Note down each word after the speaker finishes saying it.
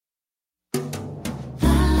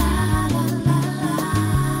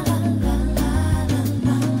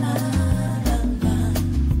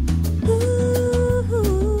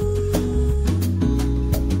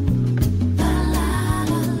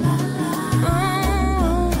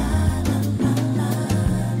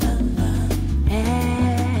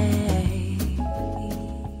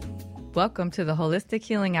Welcome to the Holistic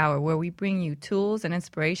Healing Hour, where we bring you tools and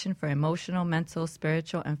inspiration for emotional, mental,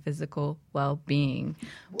 spiritual, and physical well-being.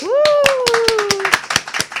 Woo!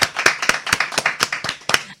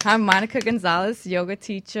 I'm Monica Gonzalez, yoga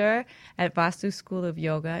teacher at Vastu School of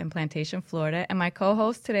Yoga in Plantation, Florida. And my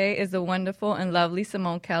co-host today is the wonderful and lovely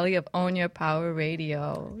Simone Kelly of Own Your Power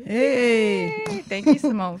Radio. Hey! Yay! Thank you,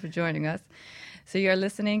 Simone, for joining us. So you're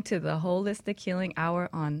listening to the Holistic Healing Hour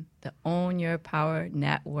on the Own Your Power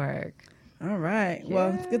Network. All right. Yeah.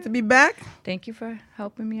 Well, it's good to be back. Thank you for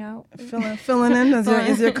helping me out. Filling in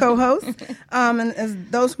as your co-host. And as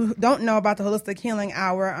those who don't know about the Holistic Healing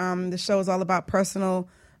Hour, the show is all about personal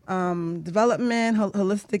development,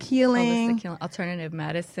 holistic healing, alternative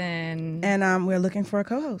medicine. And we're looking for a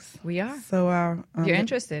co-host. We are. So you're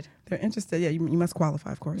interested? They're interested. Yeah, you must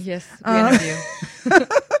qualify, of course. Yes, we interview.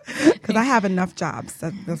 Because I have enough jobs.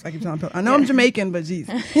 That's what I keep telling people. I know I'm Jamaican, but geez,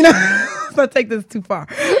 so I take this too far.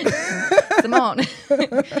 Simone, I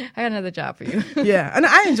got another job for you. Yeah, and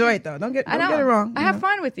I enjoy it though. Don't get it wrong. I have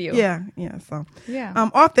fun with you. Yeah. So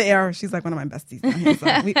off the air, she's like one of my besties down here. So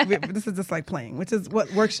this is just like playing, which is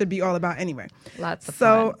what work should be all about anyway. Lots of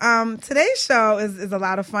fun. So today's show is a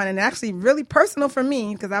lot of fun and actually really personal for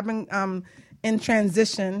me because I've been in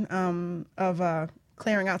transition of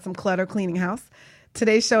clearing out some clutter, cleaning house.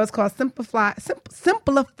 Today's show is called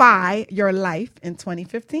Simplify Your Life in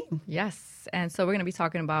 2015. Yes, and so we're going to be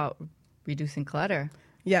talking about reducing clutter.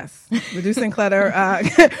 Yes, reducing clutter,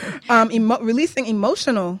 releasing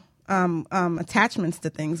emotional attachments to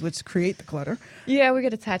things which create the clutter. Yeah, we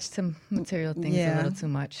get attached to material things a little too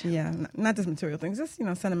much. Yeah, not just material things, just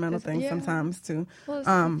sentimental things sometimes too. Well,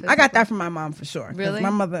 I got that from my mom for sure. Really? My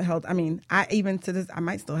mother held. I mean, I even to this, I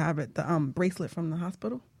might still have it. The bracelet from the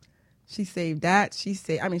hospital. She saved that. She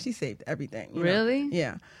saved everything. Really?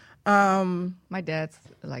 Yeah. My dad's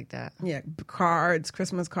like that. Yeah, cards,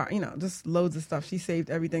 Christmas cards, just loads of stuff. She saved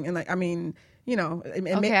everything, and it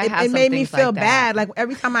made me feel bad. Like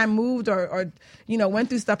every time I moved or went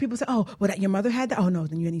through stuff, people say, "Oh, well, your mother had that. Oh no,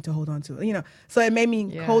 then you need to hold on to it." So it made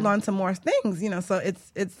me hold on to more things. So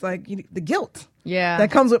it's like the guilt. Yeah,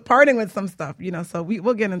 that comes with parting with some stuff. So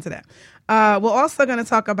we'll get into that. We're also going to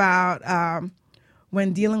talk about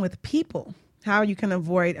when dealing with people, how you can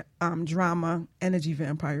avoid drama, energy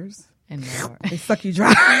vampires. And more. They suck you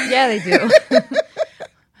dry. Yeah, they do.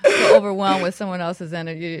 You're overwhelmed with someone else's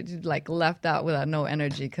energy. You're like left out without no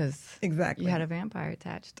energy because exactly you had a vampire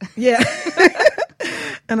attached. Yeah.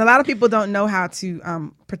 And a lot of people don't know how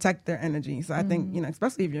to protect their energy. So I think,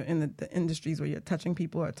 especially if you're in the industries where you're touching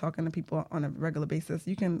people or talking to people on a regular basis,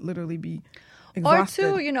 you can literally be exhausted.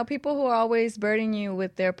 Or two, people who are always burdening you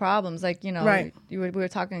with their problems. Like, right. we were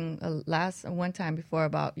talking one time before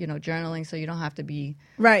about, journaling so you don't have to be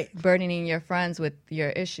burdening your friends with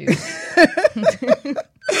your issues.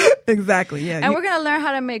 Exactly, yeah. And we're going to learn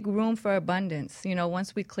how to make room for abundance.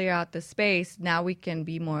 Once we clear out the space, now we can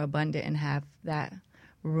be more abundant and have that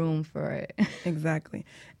room for it. Exactly.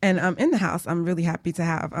 And in the house, I'm really happy to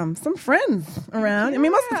have some friends around. I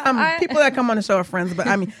mean, most of the time, people that come on the show are friends, but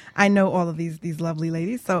I mean, I know all of these lovely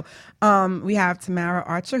ladies. So we have Tamara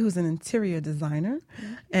Archer, who's an interior designer,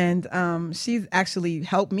 and she's actually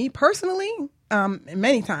helped me personally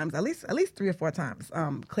many times, at least 3 or 4 times,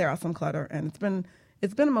 clear out some clutter, and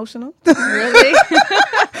it's been emotional. Really?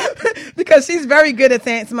 Because she's very good at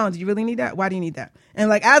saying, Simone, do you really need that? Why do you need that? And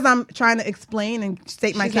like as I'm trying to explain and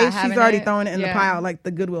state my case, she's already throwing it in the pile, like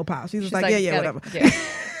the Goodwill pile. She's just like, yeah, whatever. Yeah.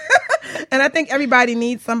 And I think everybody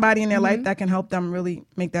needs somebody in their life that can help them really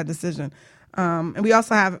make that decision. And we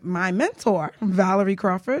also have my mentor, Valerie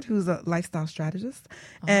Crawford, who's a lifestyle strategist.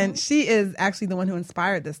 And she is actually the one who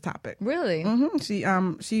inspired this topic. Really?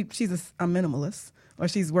 Mm-hmm. She's a minimalist. Or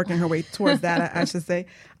she's working her way towards that, I should say.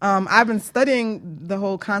 I've been studying the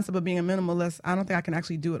whole concept of being a minimalist. I don't think I can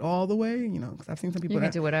actually do it all the way, because I've seen some people. You can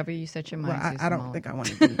do whatever you set your mind to. I don't think I want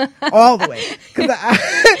to do it all the way.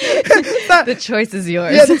 The choice is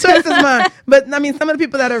yours. Yeah, the choice is mine. But I mean, some of the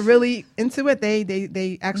people that are really into it,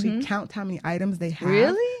 they actually count how many items they have.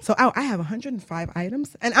 Really? So I have 105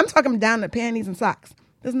 items, and I'm talking down to panties and socks.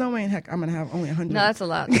 There's no way in heck I'm going to have only 100. No, that's a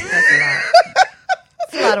lot. That's a lot.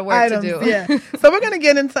 It's a lot of work items, to do. Yeah. So we're going to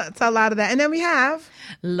get into a lot of that. And then we have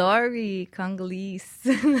Lori Congolese.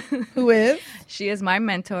 Who is? She is my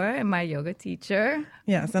mentor and my yoga teacher.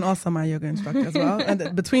 Yes, and also my yoga instructor as well.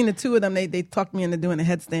 And between the two of them, they talked me into doing a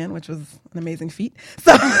headstand, which was an amazing feat.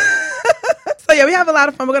 So yeah, we have a lot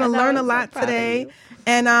of fun. We're going to learn a lot today.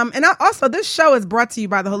 And also, this show is brought to you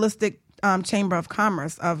by the Holistic Chamber of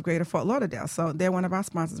Commerce of Greater Fort Lauderdale. So they're one of our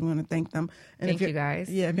sponsors. We want to thank them. And thank you, guys.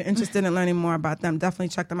 Yeah, if you're interested in learning more about them, definitely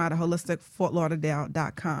check them out at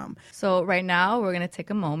holisticfortlauderdale.com. So right now, we're going to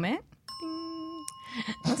take a moment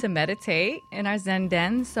to meditate in our Zen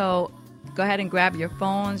Den. So go ahead and grab your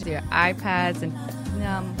phones, your iPads, and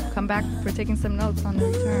come back for taking some notes on the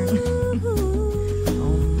return.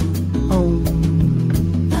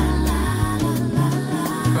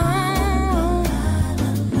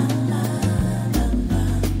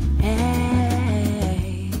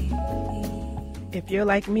 If you're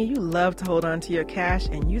like me, you love to hold on to your cash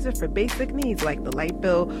and use it for basic needs like the light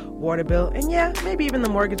bill, water bill, and maybe even the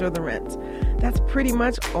mortgage or the rent. That's pretty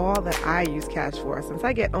much all that I use cash for, since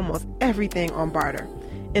I get almost everything on barter.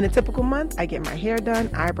 In a typical month, I get my hair done,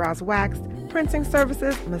 eyebrows waxed, printing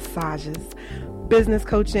services, massages, business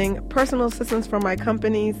coaching, personal assistance for my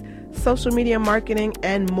companies, social media marketing,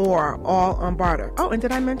 and more, all on barter. Oh, and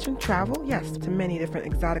did I mention travel? Yes, to many different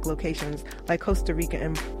exotic locations like Costa Rica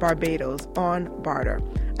and Barbados on barter.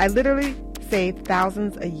 I literally save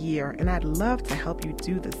thousands a year, and I'd love to help you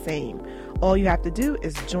do the same. All you have to do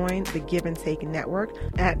is join the Give and Take Network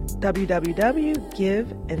at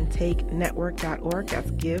www.giveandtakenetwork.org.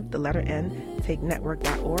 That's give, the letter N,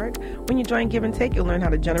 takenetwork.org. When you join Give and Take, you'll learn how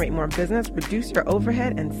to generate more business, reduce your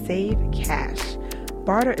overhead, and save cash.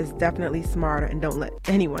 Barter is definitely smarter, and don't let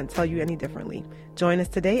anyone tell you any differently. Join us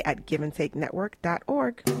today at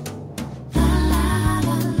giveandtakenetwork.org.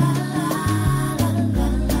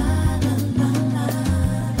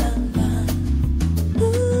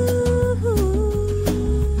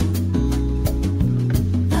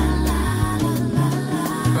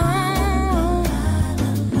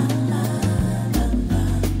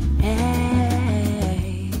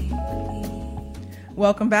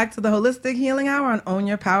 Welcome back to the Holistic Healing Hour on Own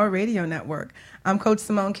Your Power Radio Network. I'm Coach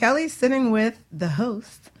Simone Kelly, sitting with the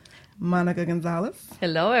host, Monica Gonzalez.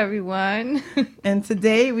 Hello, everyone. And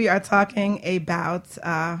today we are talking about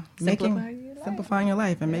simplifying your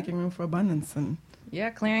life and making room for abundance. And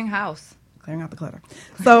clearing house. Clearing out the clutter.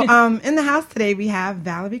 So in the house today we have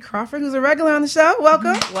Valerie Crawford, who's a regular on the show.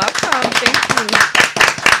 Welcome. Welcome. Thank you.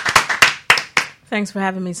 Thanks for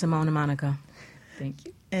having me, Simone and Monica. Thank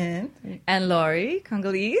you. And Lori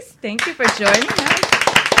Congolese, thank you for joining us.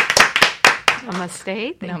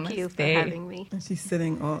 Namaste. Thank you for having me. And she's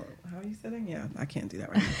sitting how are you sitting? Yeah, I can't do that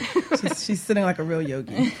right now. She's sitting like a real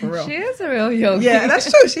yogi, for real. She is a real yogi. Yeah, that's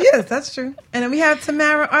true. She is. That's true. And then we have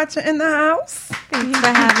Tamara Archer in the house. Thank you for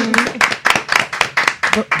having me.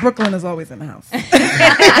 Brooklyn is always in the house.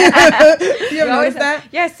 You ever notice that?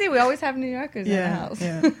 Yeah, see, we always have New Yorkers in the house.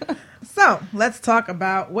 Yeah. So let's talk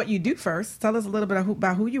about what you do first. Tell us a little bit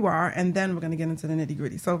about who you are, and then we're going to get into the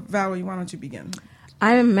nitty-gritty. So, Valerie, why don't you begin?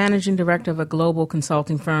 I am managing director of a global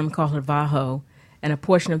consulting firm called Havaho, and a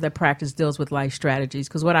portion of their practice deals with life strategies,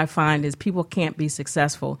 because what I find is people can't be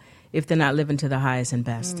successful if they're not living to the highest and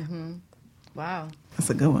best. Mm-hmm. Wow. That's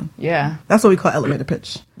a good one. Yeah. That's what we call elevator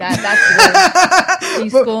pitch. That's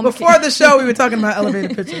what before the show, we were talking about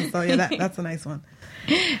elevator pitches. So, that's a nice one.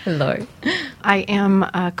 Lord. I am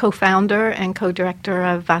a co-founder and co-director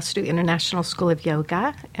of Vastu International School of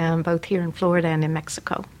Yoga, both here in Florida and in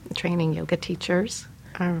Mexico, training yoga teachers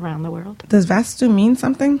around the world. Does Vastu mean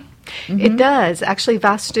something? Mm-hmm. It does. Actually,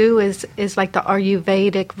 Vastu is like the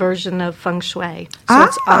Ayurvedic version of Feng Shui. So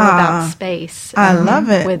it's all about space. I love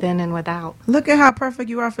it. Within and without. Look at how perfect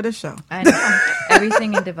you are for this show. I know.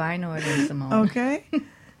 Everything in divine order, Simone. Okay.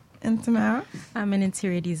 And Tamara? I'm an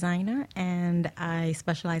interior designer, and I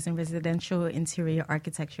specialize in residential interior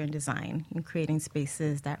architecture and design, in creating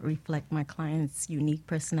spaces that reflect my clients' unique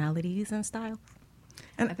personalities and style.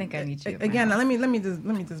 And I think I need you. Again, let me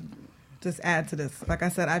just add to this. Like I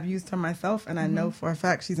said, I've used her myself, and I know for a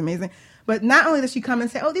fact she's amazing. But not only does she come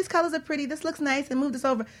and say, "Oh, these colors are pretty. This looks nice," and move this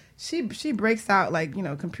over. She breaks out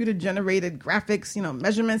computer generated graphics,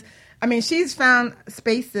 measurements. I mean, she's found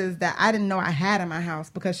spaces that I didn't know I had in my house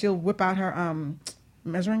because she'll whip out her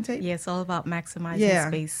measuring tape. Yeah, it's all about maximizing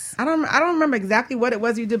space. I don't remember exactly what it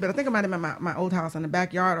was you did, but I think it might have been my old house in the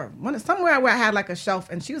backyard or somewhere where I had like a shelf,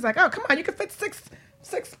 and she was like, "Oh, come on, you can fit six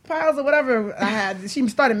piles or whatever I had." She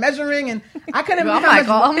started measuring, and I couldn't. Oh my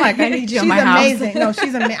God, I need you in my house. She's amazing. No,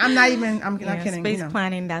 she's amazing. I'm not kidding. Space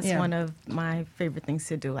planning, that's one of my favorite things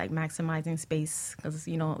to do, like maximizing space, because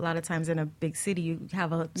a lot of times in a big city you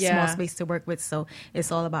have a small space to work with, so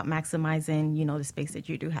it's all about maximizing the space that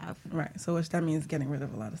you do have. Right. So which that means getting rid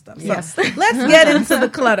of a lot of stuff. So yes. Let's get into the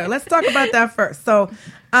clutter. Let's talk about that first. So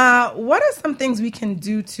what are some things we can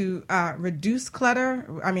do to reduce clutter?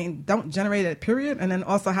 I mean, don't generate it, period. And then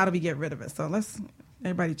also, how do we get rid of it? So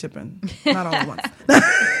everybody chip in. Not all at once.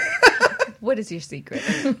 What is your secret?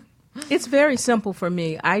 It's very simple for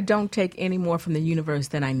me. I don't take any more from the universe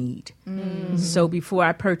than I need. Mm-hmm. So before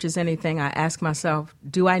I purchase anything, I ask myself,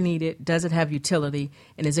 do I need it? Does it have utility?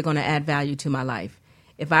 And is it going to add value to my life?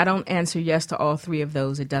 If I don't answer yes to all three of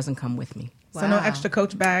those, it doesn't come with me. Wow. So no extra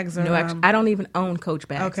Coach bags? Or, I don't even own Coach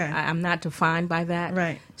bags. Okay. I'm not defined by that.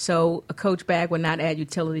 Right. So a Coach bag would not add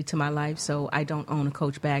utility to my life, so I don't own a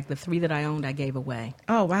Coach bag. The 3 that I owned, I gave away.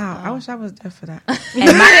 Oh, wow. I wish I was there for that.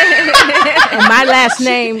 And my last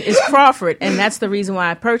name is Crawford, and that's the reason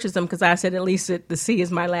why I purchased them, because I said at least the C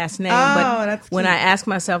is my last name. But that's cute. when I asked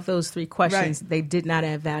myself those 3 questions, they did not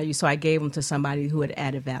add value, so I gave them to somebody who had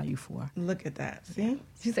added value for. Look at that. See?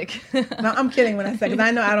 She's like, no, I'm kidding when I say, because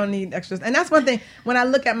I know I don't need extras. And that's one thing, when I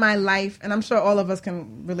look at my life, and I'm sure all of us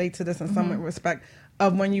can relate to this in some respect,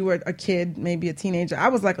 of when you were a kid, maybe a teenager. I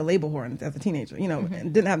was like a label whore as a teenager,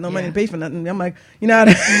 and didn't have no money to pay for nothing. I'm like,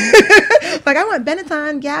 like I want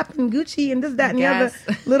Benetton, Gap, and Gucci, and this, that, and Gas.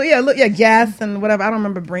 the other. Gas and whatever. I don't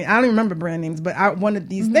even remember brand names, but I wanted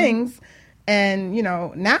these things. And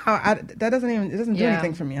now that doesn't do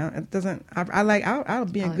anything for me. It doesn't. I'll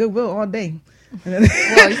be in Goodwill all day. And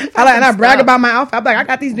I brag about my outfit. I'm like, I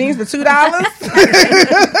got these jeans for $2.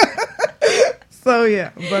 So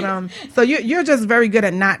yeah, but so you're just very good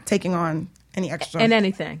at not taking on any extra and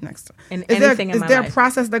anything. Next, and is anything there, in my is there life. a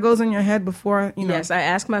process that goes in your head before Yes, I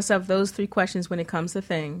ask myself those 3 questions when it comes to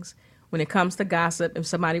things. When it comes to gossip, if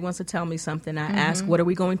somebody wants to tell me something, I ask, what are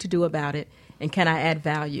we going to do about it, and can I add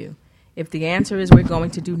value? If the answer is we're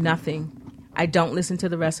going to do nothing, I don't listen to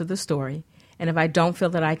the rest of the story. And if I don't feel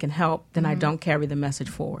that I can help, then I don't carry the message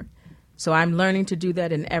forward. So I'm learning to do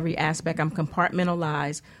that in every aspect. I'm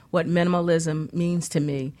compartmentalize what minimalism means to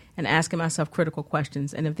me and asking myself critical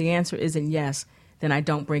questions. And if the answer isn't yes, then I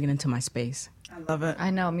don't bring it into my space. I love it.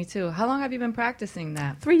 I know, me too. How long have you been practicing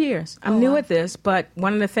that? 3 years. I'm new at this, but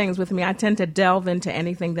one of the things with me, I tend to delve into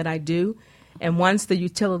anything that I do. And once the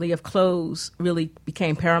utility of clothes really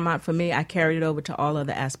became paramount for me, I carried it over to all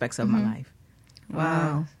other aspects of my life.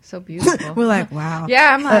 Wow. So beautiful. We're like, wow.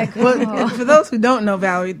 Yeah, I'm like, well, for those who don't know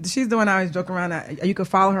Valerie, she's the one I always joke around at. You could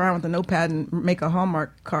follow her around with a notepad and make a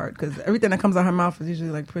Hallmark card, because everything that comes out her mouth is usually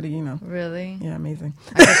like pretty, Really? Yeah, amazing.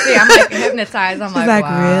 I can see. I'm like hypnotized. I'm she's like,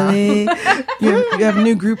 wow. Really? you have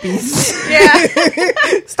new groupies.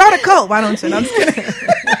 Yeah. Start a cult, why don't you? No, I'm just kidding.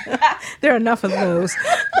 There are enough of those.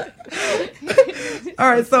 All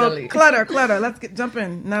right, so silly. clutter. Let's jump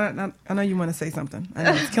in. No, I know you want to say something. I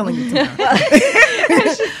know it's killing you too.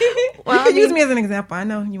 Well, you can use me as an example. I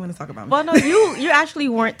know you want to talk about me. Well, no, you actually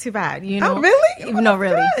weren't too bad. Oh, really? No,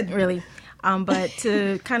 really. But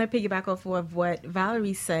to kind of piggyback off of what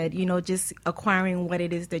Valerie said, just acquiring what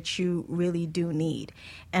it is that you really do need.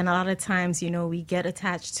 And a lot of times, we get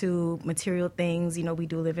attached to material things. We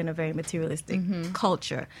do live in a very materialistic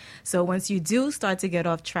culture. So once you do start to get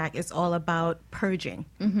off track, it's all about purging.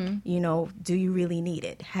 Do you really need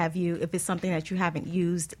it? If it's something that you haven't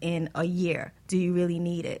used in a year, do you really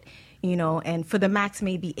need it? And for the max,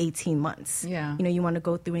 maybe 18 months. Yeah. You want to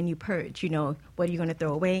go through and you purge, what are you going to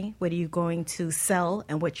throw away? What are you going to sell?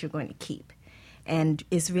 And what you're going to keep? And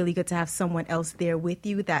it's really good to have someone else there with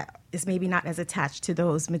you that is maybe not as attached to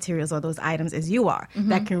those materials or those items as you are,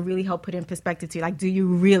 that can really help put in perspective to you, like, do you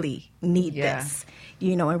really need this?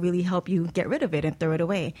 And really help you get rid of it and throw it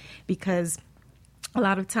away. Because a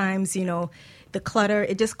lot of times, the clutter,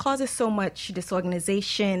 it just causes so much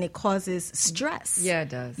disorganization. It causes stress. Yeah, it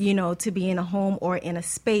does. To be in a home or in a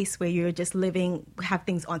space where you're just living, have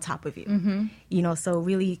things on top of you. So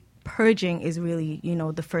really purging is really,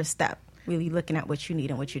 the first step. Really looking at what you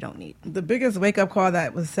need and what you don't need. The biggest wake-up call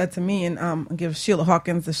that was said to me, and I'll give Sheila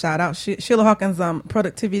Hawkins a shout-out. Sheila Hawkins,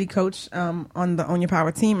 productivity coach on the Own Your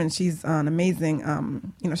Power team, and she's an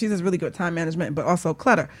amazing, she does really good time management, but also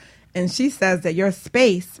clutter. And she says that your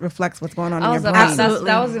space reflects what's going on in your brain. Absolutely.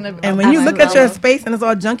 That was gonna. And when you look at your space and it's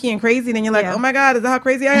all junky and crazy, then you're like, oh my God, is that how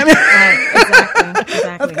crazy I am? Exactly.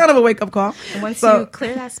 That's kind of a wake-up call. And once you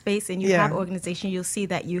clear that space and you have organization, you'll see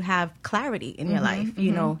that you have clarity in your life.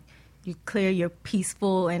 You clear, you're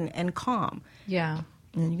peaceful and calm. Yeah.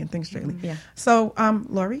 And you can think straightly. Yeah. So,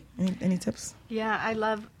 Lori, any tips? Yeah, I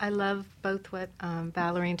love both what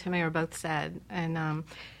Valerie and Tamara both said. And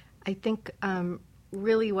I think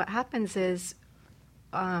really what happens is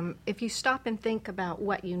if you stop and think about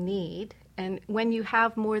what you need, and when you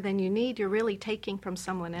have more than you need, you're really taking from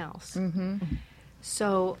someone else.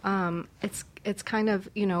 So it's kind of,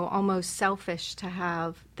 almost selfish to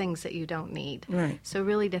have things that you don't need. Right. So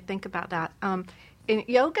really to think about that. And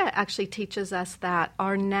yoga actually teaches us that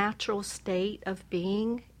our natural state of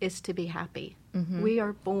being is to be happy. We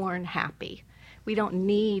are born happy. We don't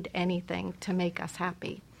need anything to make us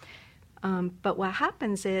happy. But what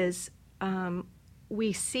happens is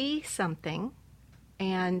we see something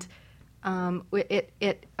and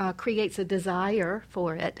it creates a desire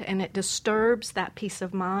for it, and it disturbs that peace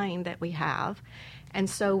of mind that we have. And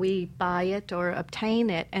so we buy it or obtain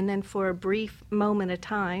it, and then for a brief moment of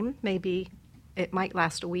time, maybe it might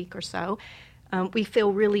last a week or so, we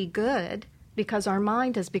feel really good because our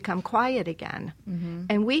mind has become quiet again. Mm-hmm.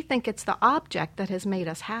 And we think it's the object that has made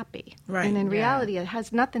us happy. Right. And in reality, it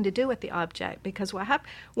has nothing to do with the object, because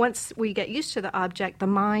once we get used to the object, the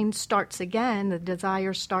mind starts again, the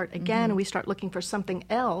desires start again, and we start looking for something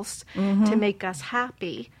else to make us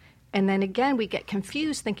happy. And then again, we get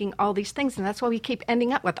confused thinking all these things, and that's why we keep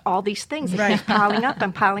ending up with all these things. It keeps piling up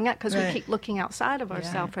and piling up because we keep looking outside of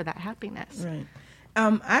ourselves for that happiness. Right.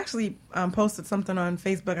 I actually posted something on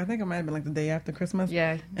Facebook. I think it might have been like the day after Christmas.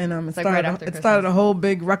 Yeah. And it started a whole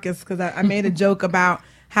big ruckus because I made a joke about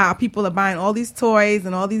how people are buying all these toys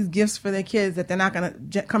and all these gifts for their kids that they're not going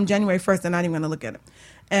to, come January 1st, they're not even going to look at it.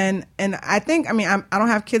 And I think, I don't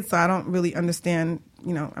have kids, so I don't really understand. I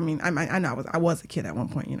know I was a kid at one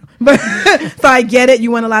point, but so I get it. You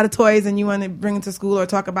want a lot of toys and you want to bring it to school or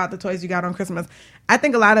talk about the toys you got on Christmas. I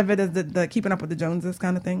think a lot of it is the keeping up with the Joneses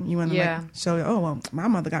kind of thing. You want to show, oh, well, my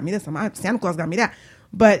mother got me this, my Santa Claus got me that.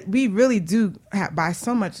 But we really do buy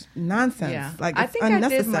so much nonsense. Yeah. Like, I it's think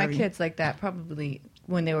unnecessary. I did my kids like that probably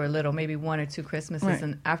when they were little, maybe 1 or 2 Christmases. Right.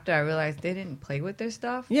 And after I realized they didn't play with their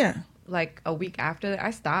stuff. Yeah. Like a week after,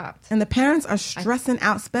 I stopped. And the parents are stressing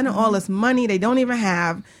out, spending all this money they don't even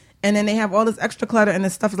have. And then they have all this extra clutter, and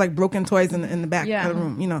this stuff is like broken toys in the back of the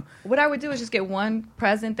room, What I would do is just get one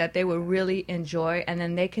present that they would really enjoy, and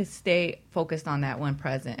then they could stay focused on that one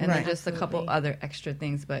present. And then just a couple other extra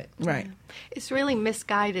things. But it's really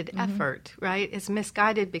misguided effort, right? It's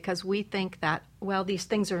misguided because we think that, well, we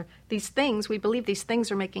believe these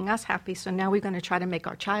things are making us happy, so now we're going to try to make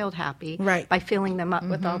our child happy by filling them up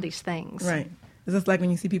with all these things. Right. It's just like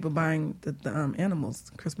when you see people buying the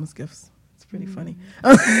animals Christmas gifts. Pretty funny.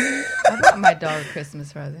 I bought my dog a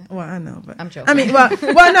Christmas present. Well, I know, but I'm joking. And let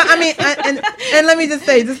me just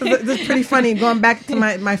say, this is pretty funny. Going back to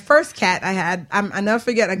my first cat I had, I never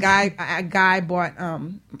forget a guy bought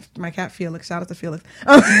my cat Felix. Shout out to Felix.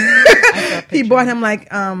 He bought him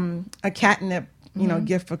like a catnip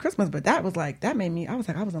gift for Christmas, but that made me. I was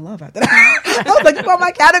in love after that. I was like, you bought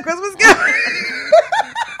my cat a Christmas gift.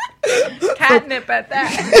 Catnip at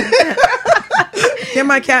that. Get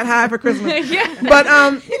my cat high for Christmas. But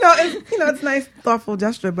it's nice, thoughtful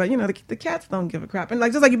gesture. But the cats don't give a crap. And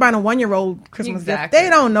just like you buying a 1-year-old Christmas gift, they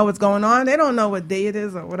don't know what's going on. They don't know what day it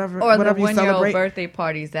is or whatever. Or whatever the 1-year-old birthday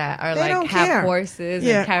parties that are have horses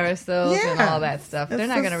and carousels and all that stuff. They're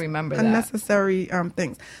not going to remember that. Unnecessary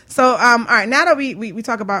things. So all right, now that we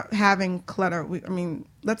talk about having clutter,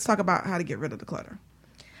 let's talk about how to get rid of the clutter.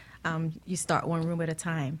 You start one room at a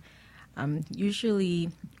time. Usually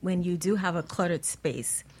when you do have a cluttered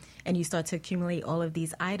space and you start to accumulate all of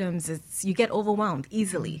these items, you get overwhelmed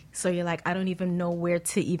easily. So you're like, I don't even know where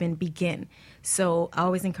to even begin. So I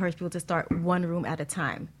always encourage people to start one room at a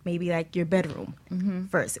time, maybe like your bedroom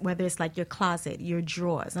first, whether it's like your closet, your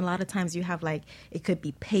drawers. And a lot of times you have it could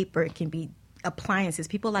be paper, it can be appliances.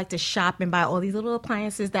 People like to shop and buy all these little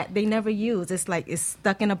appliances that they never use. It's like it's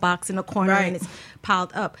stuck in a box in a corner and it's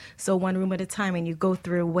piled up. So one room at a time, and you go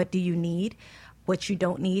through what do you need, what you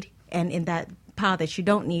don't need, and in that pile that you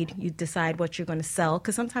don't need, you decide what you're going to sell,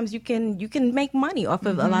 because sometimes you can make money off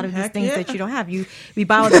of a lot of these things that you don't have. We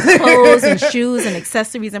buy all these clothes and shoes and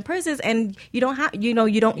accessories and purses, and you don't have you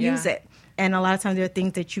don't use it. And a lot of times there are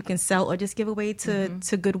things that you can sell or just give away to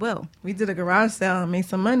Goodwill. We did a garage sale and made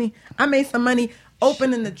some money. I made some money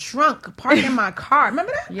opening the trunk, parking my car.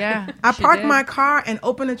 Remember that? Yeah. I parked my car and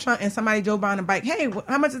opened the trunk, and somebody drove by on a bike. Hey,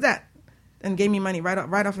 how much is that? And gave me money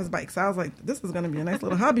right off his bike. So I was like, this is going to be a nice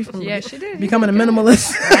little hobby for me. Yeah, she did. Becoming a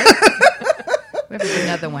minimalist. We have to do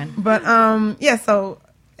another one. But, so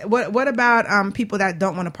what about people that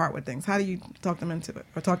don't want to part with things? How do you talk them into it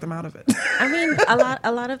or talk them out of it?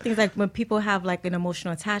 A lot of things, like when people have like an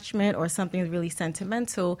emotional attachment or something really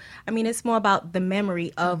sentimental, it's more about the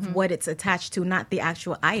memory of what it's attached to, not the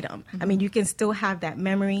actual item. You can still have that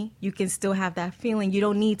memory. You can still have that feeling. You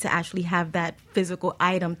don't need to actually have that physical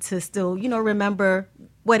item to still, remember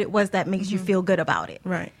what it was that makes you feel good about it.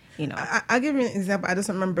 Right. I'll give you an example. I just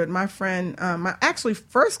remembered my friend, my actually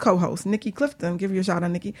first co-host, Nikki Clifton, give you a shout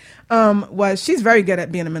out, Nikki, she's very good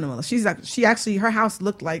at being a minimalist. Her house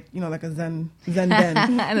looked like, like a Zen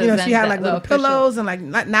den. She had like little pillows and like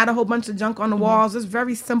not a whole bunch of junk on the walls. It's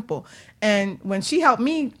very simple. And when she helped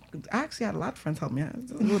me, I actually had a lot of friends help me.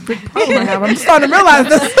 It's a little big problem I have. I'm starting to realize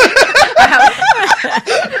this.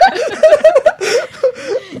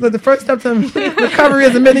 So the first step to recovery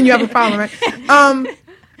is admitting you have a problem, right?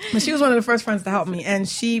 But she was one of the first friends to help me,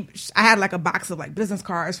 and I had like a box of like business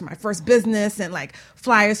cards for my first business and like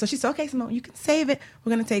flyers. So she said, "Okay, Simone, you can save it. We're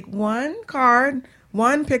gonna take one card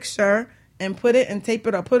one picture and put it and tape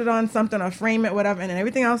it or put it on something or frame it, whatever, and then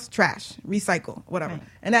everything else, trash, recycle, whatever. Right.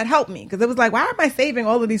 And that helped me because it was like, why am I saving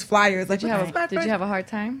all of these flyers? Like, did you have a hard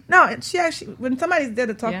time? No, she actually, when somebody's there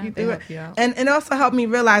to talk you through it, and it also helped me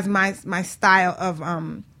realize my style of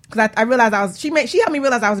because I realized she helped me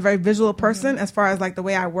realize I was a very visual person as far as like the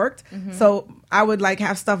way I worked. So I would like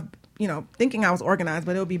have stuff, thinking I was organized,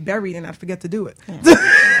 but it would be buried and I'd forget to do it. Yeah.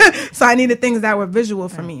 So I needed things that were visual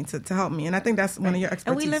for me to help me. And I think that's one of your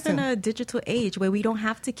expertise. And we live in a digital age where we don't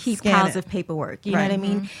have to keep piles of paperwork. You know what I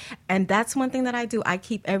mean? And that's one thing that I do. I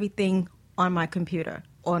keep everything on my computer,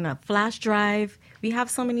 on a flash drive. We have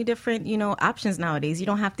so many different, options nowadays. You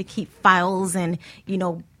don't have to keep files and,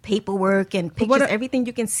 paperwork and pictures. Everything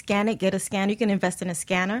you can scan it, get a scanner. You can invest in a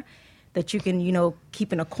scanner that you can,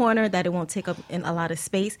 keep in a corner that it won't take up in a lot of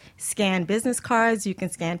space. Scan business cards. You can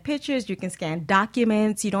scan pictures. You can scan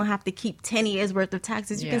documents. You don't have to keep 10 years worth of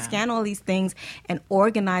taxes. You can scan all these things and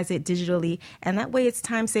organize it digitally. And that way it's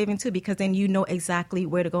time saving too, because then you know exactly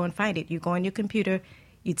where to go and find it. You go on your computer,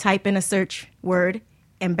 you type in a search word,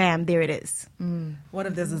 and bam, there it is. What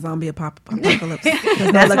if there's a zombie apocalypse?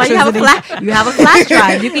 That's why you have a flash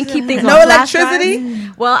drive. You can keep things on flash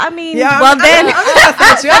electricity. Well, I mean, then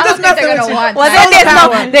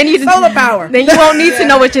solar power. Then you won't need to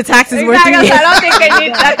know what your taxes were. I don't think they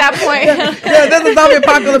need at that point. There's a zombie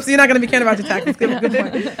apocalypse. So you're not going to be caring about your taxes. Good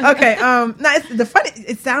point. Okay.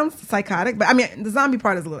 It sounds psychotic, but I mean, the zombie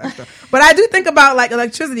part is a little extra. But I do think about like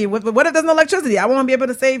electricity. What if there's no electricity? I won't be able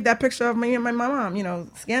to save that picture of me and my mom.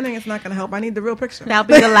 Scanning is not going to help. I need the real picture. That'll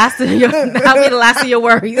be the last of your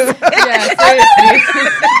worries. Yeah,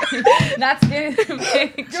 seriously. Not scanning the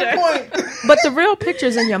picture. Good point. But the real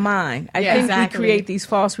picture's in your mind. I think we create these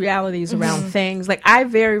false realities around things. Like, I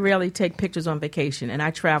very rarely take pictures on vacation, and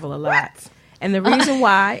I travel a lot. What? And the reason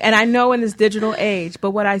why, and I know in this digital age,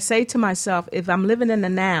 but what I say to myself, if I'm living in the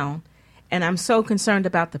now, and I'm so concerned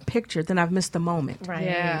about the picture, then I've missed the moment. Right.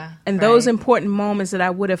 Yeah. And those important moments that I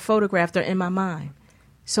would have photographed are in my mind.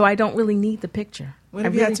 So I don't really need the picture. What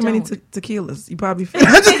if you had too many tequilas? You probably feel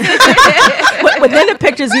but then the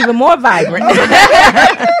picture's even more vibrant.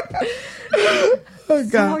 Oh,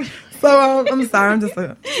 God. So I'm sorry. I'm just in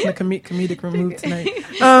a comedic mood tonight.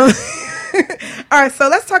 All right. So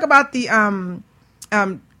let's talk about the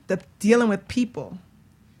dealing with people.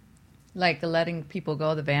 Like the letting people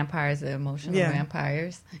go, the vampires, the emotional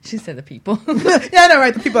vampires. She said the people. Yeah, I know,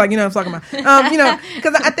 right? The people, like, I'm talking about.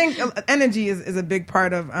 Because I think energy is a big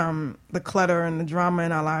part of the clutter and the drama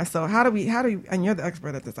in our lives. So how do we, and you're the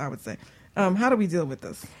expert at this, I would say, how do we deal with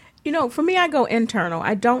this? For me, I go internal.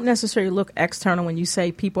 I don't necessarily look external when you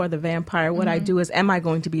say people are the vampire. What I do is, am I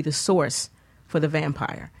going to be the source for the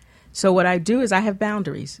vampire? So what I do is I have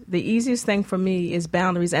boundaries. The easiest thing for me is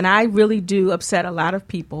boundaries. And I really do upset a lot of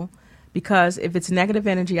people. Because if it's negative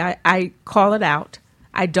energy, I call it out.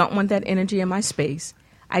 I don't want that energy in my space.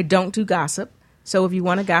 I don't do gossip. So if you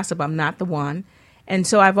want to gossip, I'm not the one. And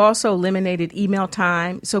so I've also eliminated email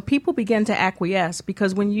time. So people begin to acquiesce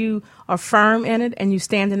because when you are firm in it and you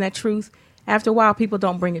stand in that truth, after a while, people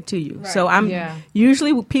don't bring it to you. Right. So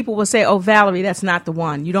usually people will say, oh, Valerie, that's not the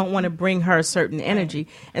one. You don't want to bring her a certain energy.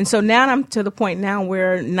 And so now I'm to the point now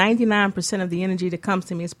where 99% of the energy that comes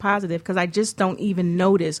to me is positive because I just don't even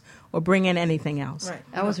notice or bring in anything else. Right.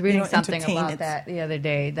 I was reading something about that the other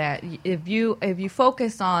day, that if you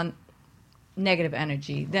focus on negative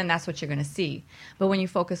energy, then that's what you're going to see. But when you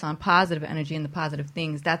focus on positive energy and the positive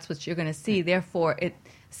things, that's what you're going to see. Therefore, it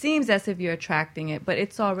seems as if you're attracting it, but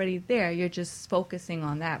it's already there. You're just focusing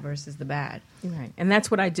on that versus the bad. Right. And that's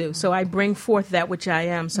what I do. So I bring forth that which I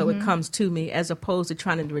am so it comes to me as opposed to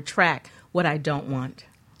trying to retract what I don't want.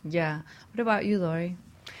 Yeah. What about you, Lori?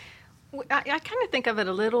 I kind of think of it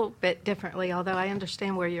a little bit differently, although I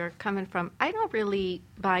understand where you're coming from. I don't really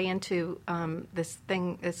buy into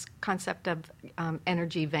this concept of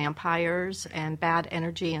energy vampires and bad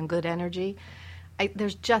energy and good energy.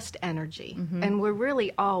 There's just energy, and we're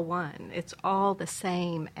really all one. It's all the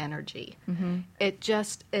same energy.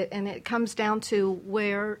 It comes down to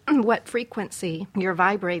what frequency you're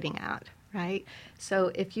vibrating at, right?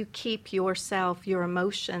 So if you keep your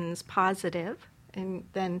emotions positive, and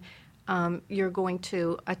then you're going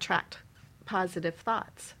to attract positive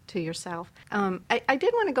thoughts to yourself. I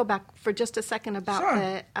did want to go back for just a second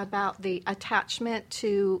about the attachment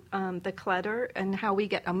to the clutter and how we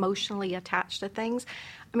get emotionally attached to things.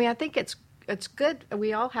 I mean, I think it's good.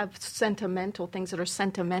 We all have sentimental things that are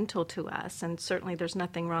sentimental to us, and certainly there's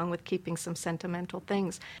nothing wrong with keeping some sentimental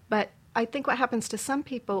things. But I think what happens to some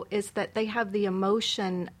people is that they have the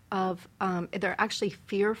emotion of they're actually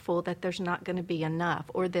fearful that there's not going to be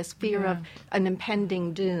enough, or this fear of an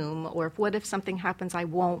impending doom, or what if something happens, I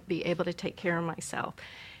won't be able to take care of myself.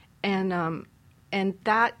 And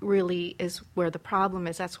that really is where the problem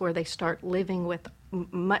is. That's where they start living with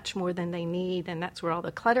much more than they need, and that's where all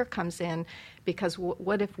the clutter comes in, because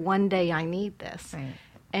what if one day I need this? Right.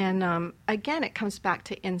 And again, it comes back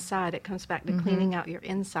to inside. It comes back to cleaning out your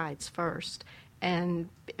insides first, and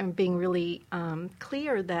being really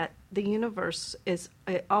clear that the universe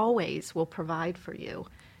it always will provide for you,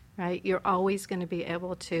 right? You're always going to be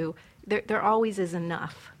able to. There always is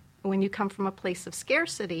enough. When you come from a place of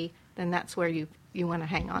scarcity, then that's where you want to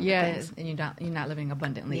hang on to things. And you're not living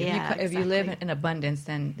abundantly. Yeah, if you live in abundance,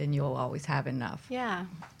 then you'll always have enough. Yeah.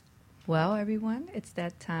 Well, everyone, it's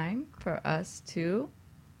that time for us to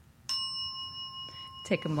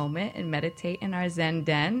take a moment and meditate in our Zen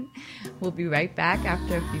Den. We'll be right back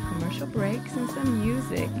after a few commercial breaks and some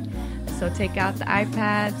music. So take out the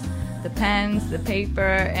iPads, the pens, the paper,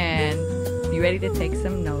 and be ready to take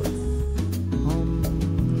some notes.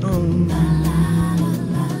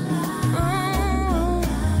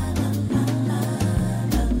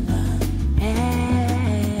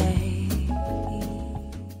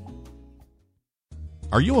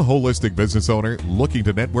 Are you a holistic business owner looking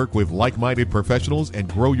to network with like-minded professionals and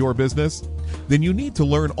grow your business? Then you need to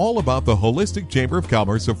learn all about the Holistic Chamber of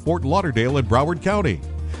Commerce of Fort Lauderdale and Broward County.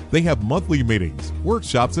 They have monthly meetings,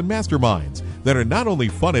 workshops, and masterminds that are not only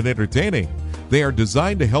fun and entertaining, they are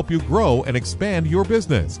designed to help you grow and expand your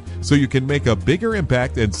business so you can make a bigger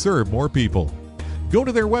impact and serve more people. Go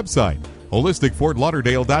to their website,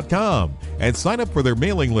 holisticfortlauderdale.com, and sign up for their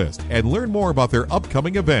mailing list and learn more about their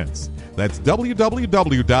upcoming events. That's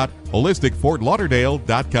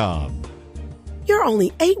www.holisticfortlauderdale.com. You're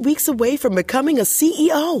only 8 weeks away from becoming a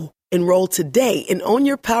CEO. Enroll today in Own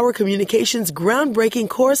Your Power Communications' groundbreaking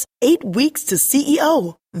course, 8 Weeks to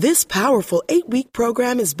CEO. This powerful 8-week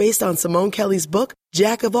program is based on Simone Kelly's book,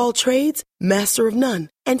 Jack of All Trades, Master of None,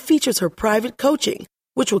 and features her private coaching,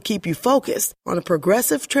 which will keep you focused on a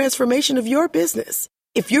progressive transformation of your business.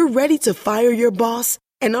 If you're ready to fire your boss,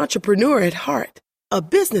 an entrepreneur at heart, a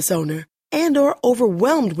business owner, and/or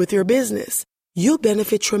overwhelmed with your business, you'll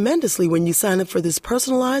benefit tremendously when you sign up for this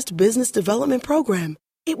personalized business development program.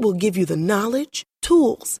 It will give you the knowledge,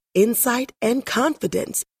 tools, insight, and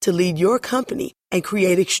confidence to lead your company and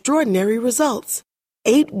create extraordinary results.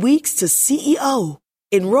 8 weeks to CEO.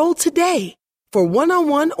 Enroll today for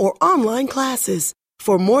one-on-one or online classes.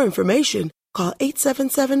 For more information, call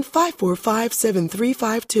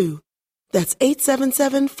 877-545-7352. That's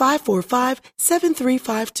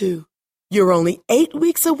 877-545-7352. You're only 8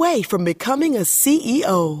 weeks away from becoming a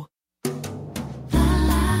CEO.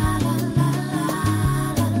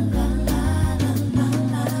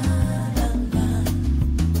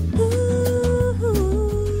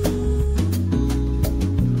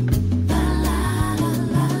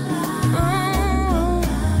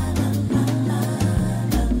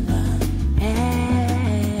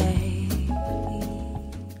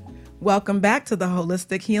 Welcome back to the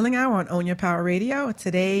Holistic Healing Hour on Own Your Power Radio.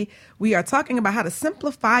 Today, we are talking about how to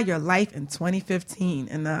simplify your life in 2015.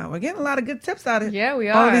 And we're getting a lot of good tips out of we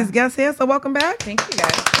are. All these guests here. So welcome back. Thank you,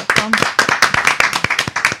 guys. Welcome.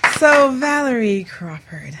 So Valerie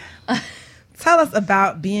Crawford, tell us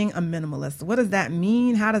about being a minimalist. What does that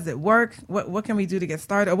mean? How does it work? What can we do to get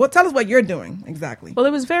started? Or tell us what you're doing exactly. Well,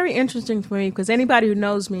 it was very interesting for me because anybody who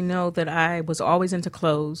knows me know that I was always into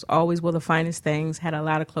clothes, always wore the finest things, had a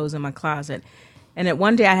lot of clothes in my closet. And at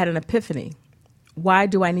one day I had an epiphany. Why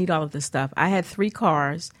do I need all of this stuff? I had 3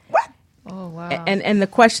 cars. What? Oh, wow. And the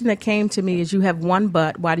question that came to me is, you have 1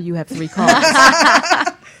 butt. Why do you have 3 cars?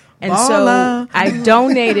 And so I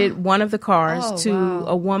donated one of the cars to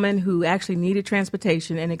a woman who actually needed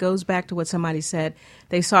transportation. And it goes back to what somebody said.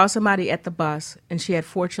 They saw somebody at the bus, and she had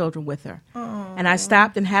 4 children with her. Aww. And I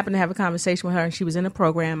stopped and happened to have a conversation with her, and she was in a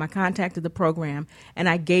program. I contacted the program, and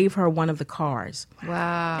I gave her one of the cars.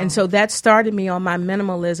 Wow. And so that started me on my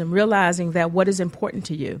minimalism, realizing that what is important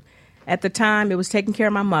to you. At the time, it was taking care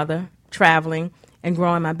of my mother, traveling, and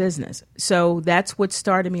growing my business. So that's what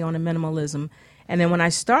started me on a minimalism. And then when I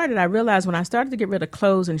started, I realized when I started to get rid of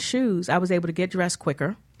clothes and shoes, I was able to get dressed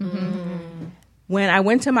quicker. Mm-hmm. When I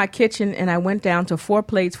went to my kitchen and I went down to 4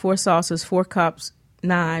 plates, 4 saucers, 4 cups,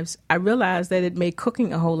 knives, I realized that it made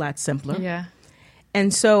cooking a whole lot simpler. Yeah.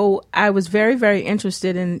 And so I was very, very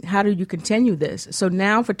interested in how do you continue this? So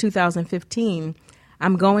now for 2015,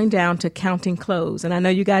 I'm going down to counting clothes. And I know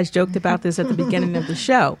you guys joked about this at the beginning of the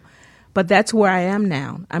show, but that's where I am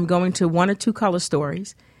now. I'm going to 1 or 2 color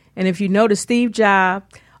stories. And if you notice, Steve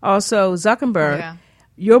Jobs Also, Zuckerberg,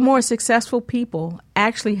 your more successful people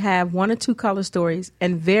actually have 1 or 2 color stories,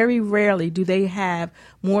 and very rarely do they have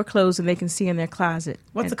more clothes than they can see in their closet.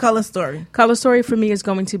 What's a color story? Color story for me is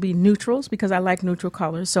going to be neutrals, because I like neutral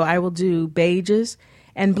colors. So I will do beiges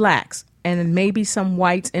and blacks, and then maybe some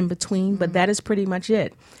whites in between, but that is pretty much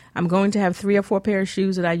it. I'm going to have 3 or 4 pairs of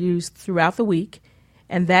shoes that I use throughout the week,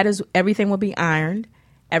 and that is, everything will be ironed.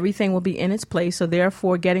 Everything will be in its place. So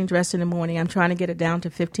therefore, getting dressed in the morning, I'm trying to get it down to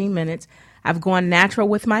 15 minutes. I've gone natural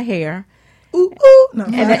with my hair. Ooh, ooh. No.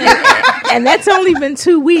 And that's only been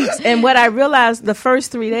 2 weeks. And what I realized the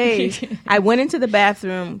first 3 days, I went into the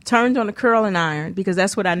bathroom, turned on the curling iron, because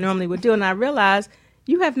that's what I normally would do. And I realized,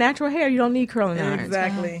 you have natural hair. You don't need curling irons.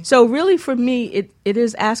 Exactly. So really, for me, it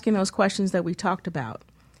is asking those questions that we talked about.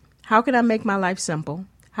 How can I make my life simple?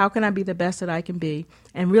 How can I be the best that I can be?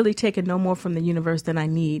 And really taking no more from the universe than I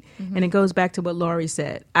need. And it goes back to what Laurie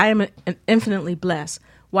said. I am infinitely blessed.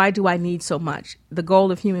 Why do I need so much? The goal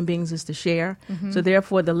of human beings is to share. So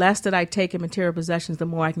therefore, the less that I take in material possessions, the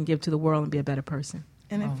more I can give to the world and be a better person.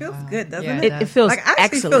 And it feels good, doesn't it? It feels like, I actually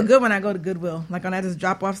excellent. feel good when I go to Goodwill. Like when I just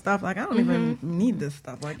drop off stuff, like I don't even need this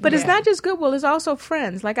stuff. Like, but it's not just Goodwill, it's also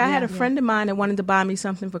friends. Like I had a friend of mine that wanted to buy me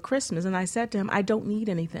something for Christmas, and I said to him, I don't need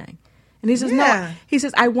anything. And he says, no. He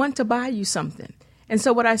says, I want to buy you something. And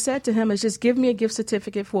so what I said to him is just give me a gift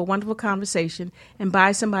certificate for a wonderful conversation and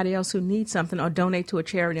buy somebody else who needs something or donate to a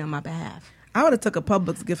charity on my behalf. I would have took a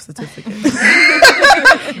Publix gift certificate.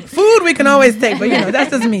 Food we can always take, but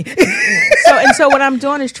that's just me. So what I'm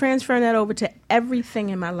doing is transferring that over to everything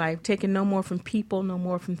in my life, taking no more from people, no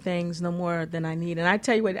more from things, no more than I need. And I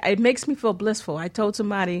tell you what, it makes me feel blissful. I told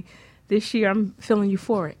somebody this year I'm feeling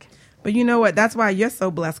euphoric. But you know what? That's why you're so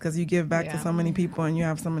blessed, because you give back to so many people and you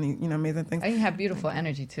have so many, amazing things. And you have beautiful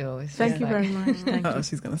energy too. Thank you very much. Thank you.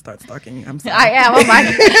 She's gonna start stalking you. I'm sorry. I am. Oh my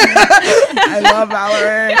I love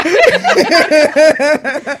Valerie.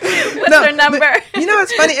 What's her number? You know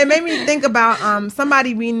what's funny? It made me think about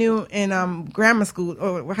somebody we knew in grammar school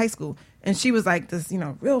or high school. And she was like this,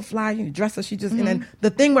 real fly dresser. She just and then the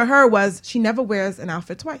thing with her was she never wears an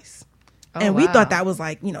outfit twice. And we thought that was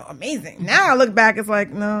like, amazing. Now I look back, it's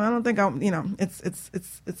like, no, I don't think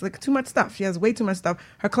it's like too much stuff. She has way too much stuff.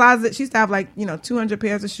 Her closet, she used to have like, 200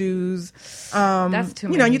 pairs of shoes. That's too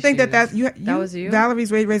many you think shoes. that was you? Valérie's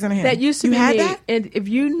raising her hand. That used to be had me. That? And if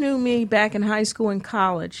you knew me back in high school and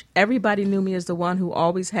college, everybody knew me as the one who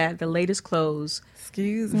always had the latest clothes.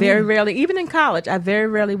 Excuse me. Very rarely, even in college, I very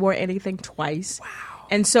rarely wore anything twice. Wow.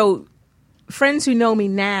 And so friends who know me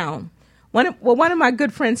now, one of my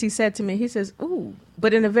good friends, he said to me, he says, ooh,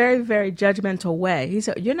 but in a very, very judgmental way. He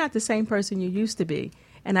said, you're not the same person you used to be.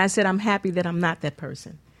 And I said, I'm happy that I'm not that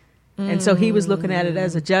person. And so he was looking at it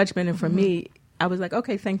as a judgment. And for me, I was like,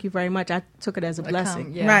 okay, thank you very much. I took it as a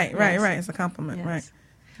blessing. Right. It's a compliment. Yes. Right.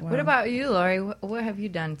 Wow. What about you, Laurie? What have you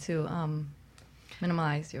done to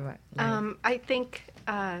minimize your life? I think...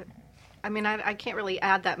 I can't really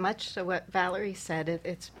add that much to what Valerie said.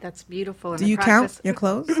 That's beautiful. Do you count your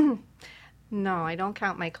clothes? No, I don't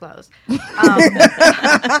count my clothes. No,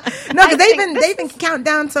 because they even count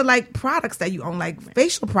down to like products that you own, like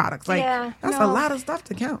facial products. Like that's a lot of stuff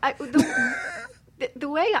to count. The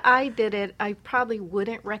way I did it, I probably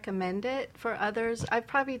wouldn't recommend it for others. I've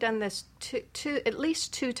probably done this at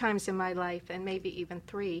least 2 times in my life, and maybe even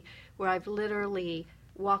 3, where I've literally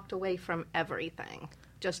walked away from everything.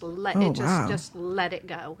 Just let it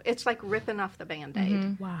go. It's like ripping off the Band-Aid.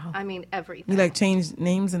 Mm-hmm. Wow. I mean, everything. You like change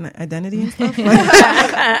names and identity and stuff?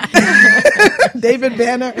 David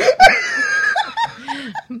Banner.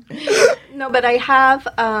 No, but I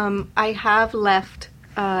have left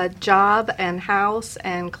job and house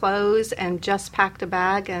and clothes and just packed a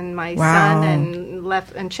bag and my son and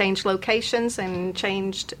left and changed locations and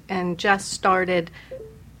just started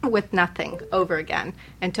with nothing over again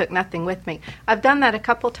and took nothing with me. I've done that a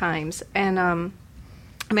couple times, and I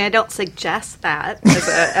don't suggest that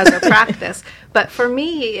as a practice, but for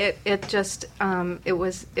me it just it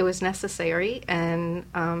was necessary, and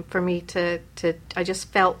for me to I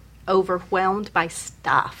just felt overwhelmed by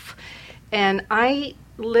stuff, and I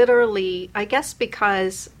literally, I guess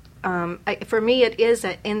because for me it is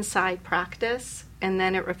an inside practice, and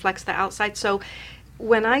then it reflects the outside. So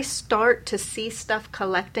when I start to see stuff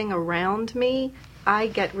collecting around me, I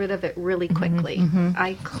get rid of it really quickly.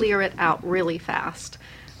 I clear it out really fast.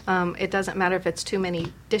 It doesn't matter if it's too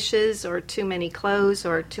many dishes or too many clothes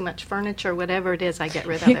or too much furniture, whatever it is, I get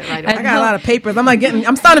rid of it right away. I got a lot of papers.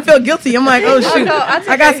 I'm starting to feel guilty. I'm like, oh shoot,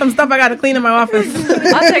 I got some stuff I got to clean in my office.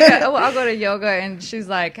 I'll go to yoga, and she's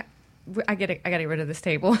like, I gotta get rid of this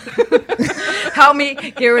table. Help me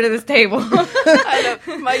get rid of this table. I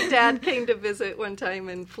know. My dad came to visit one time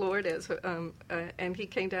in Florida, and he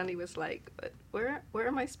came down. He was like, "Where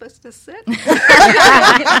am I supposed to sit?"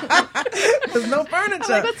 There's no furniture. I'm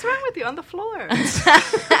like, what's wrong with you? On the floor.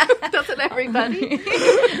 Doesn't everybody?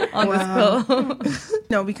 On this pillow.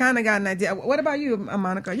 No, we kind of got an idea. What about you,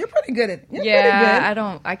 Monica? You're pretty good at.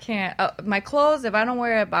 I can't. My clothes, if I don't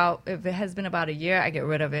wear if it has been about a year, I get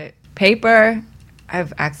rid of it. Paper,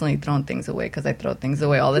 I've accidentally thrown things away because I throw things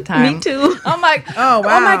away all the time. Me too. I'm like, oh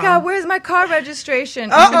my God, where's my car registration?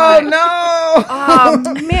 No. Oh,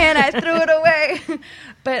 man, I threw it away.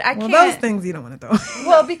 But I can't. Those things you don't want to throw.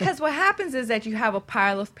 Well, because what happens is that you have a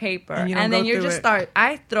pile of paper, and then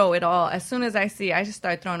I throw it all. As soon as I see, I just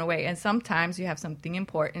start throwing away. And sometimes you have something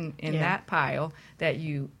important in that pile that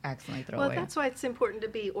you accidentally throw away. Well, that's why it's important to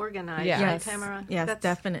be organized, right, Tamara? Yes,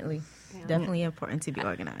 definitely. Yeah. Definitely important to be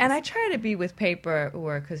organized. And I try to be with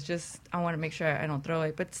paperwork because I want to make sure I don't throw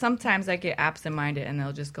it. But sometimes I get absent-minded and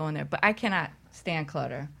they'll just go in there. But I cannot stand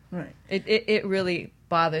clutter. Right. It really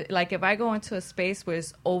bothers. Like if I go into a space where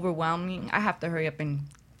it's overwhelming, I have to hurry up and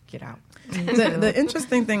get out. The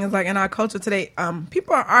interesting thing is, like, in our culture today,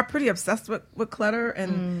 people are pretty obsessed with clutter,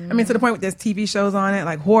 and I mean, to the point where there's TV shows on it,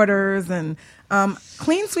 like Hoarders and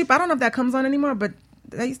Clean Sweep. I don't know if that comes on anymore, but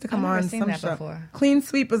that used to come on some show. Before. Clean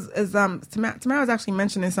Sweep is Tamara was actually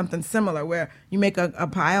mentioning something similar where you make a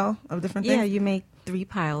pile of different things. Yeah, you make 3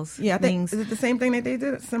 piles. Yeah, I think, is it the same thing that they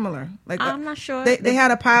did? Similar. Like I'm not sure. They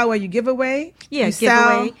had a pile where you give away, you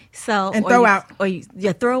sell, and throw out. Or you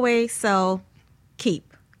throw away, sell, keep.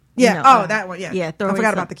 Yeah. You know, that one. Yeah. Yeah. I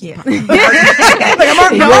forgot about the keep. Yeah. I'm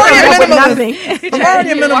already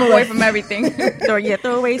a minimalist. Walk away from everything.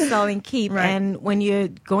 Throw away, sell, and keep. Right. And when you're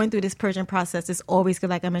going through this purging process, it's always good,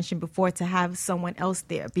 like I mentioned before, to have someone else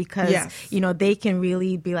there because they can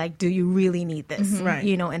really be like, "Do you really need this?" Mm-hmm. Right.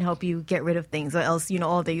 And help you get rid of things, or else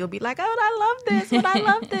all day you'll be like, "Oh, I love this, but I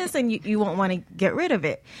love this," and you won't want to get rid of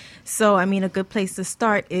it. So, I mean, a good place to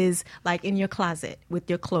start is like in your closet with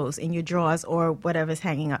your clothes, in your drawers, or whatever's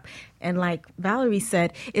hanging up. And like Valerie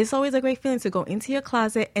said, it's always a great feeling to go into your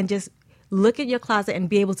closet and just look at your closet and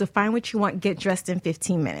be able to find what you want, get dressed in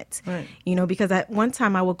 15 minutes. Right. Because at one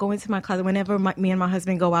time I would go into my closet whenever me and my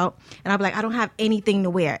husband go out, and I'd be like, I don't have anything to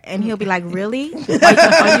wear. And he'll be like, really? Are you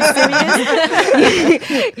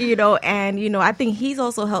serious? And, I think he's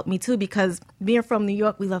also helped me too, because being from New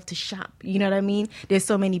York, we love to shop. You know what I mean? There's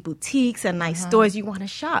so many boutiques and nice stores you want to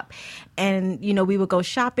shop. And, we would go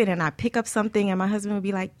shopping and I'd pick up something and my husband would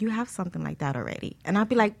be like, you have something like that already. And I'd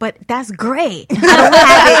be like, but that's gray. I don't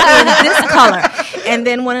have it in this color. And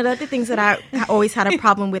then one of the other things that I always had a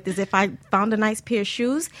problem with is if I found a nice pair of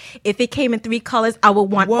shoes, if it came in 3 colors, I would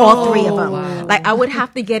want all 3 of them. Wow. Like I would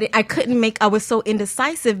have to get it. I was so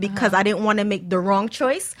indecisive because I didn't want to make the wrong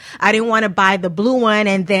choice. I didn't want to buy the blue one.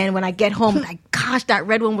 And then when I get home, like, gosh, that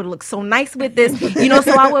red one would look so nice with this,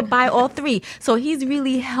 so I would buy all 3. So he's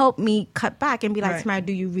really helped me cut back and be like, Tamara,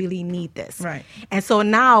 do you really need this? Right. And so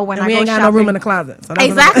now when I go shopping, we ain't got no room in the closet. So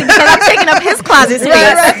exactly, because I'm taking up his closet space.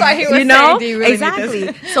 That's why he was saying, do you really exactly.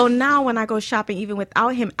 need this? So now when I go shopping, even without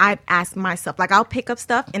him, I'd ask myself, like I'll pick up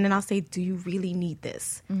stuff and then I'll say, do you really need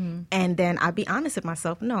this? Mm-hmm. And then I'll be honest with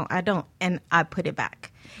myself, no, I don't. And I put it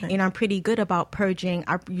back. Right. I'm pretty good about purging.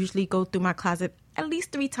 I usually go through my closet at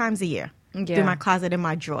least 3 times a year. Through my closet and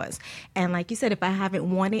my drawers. And like you said, if I haven't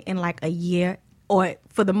worn it in like a year or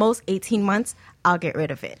for the most 18 months, I'll get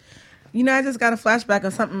rid of it. I just got a flashback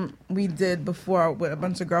of something we did before with a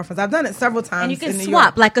bunch of girlfriends. I've done it several times. And you can in New swap,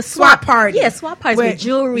 York. like a swap party. Yeah, swap parties with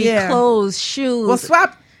jewelry, clothes, shoes. Well,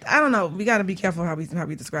 swap. I don't know. We got to be careful how we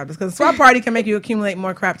describe this, because a swap party can make you accumulate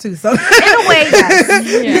more crap too. So in a way,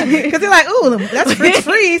 yes. Because you're like, ooh, that's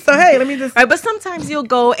free. So hey, let me just. Right, but sometimes you'll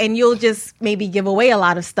go and you'll just maybe give away a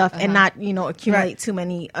lot of stuff and not, accumulate too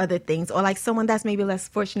many other things. Or like someone that's maybe less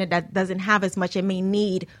fortunate that doesn't have as much and may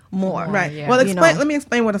need more. Right. Yeah. Well, let me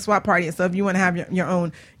explain what a swap party is. So if you want to have your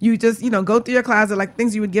own, you just go through your closet, like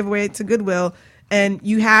things you would give away to Goodwill. And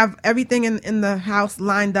you have everything in the house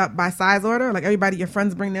lined up by size order. Like everybody, your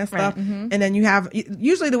friends bring their stuff. Right. Mm-hmm. And then you have,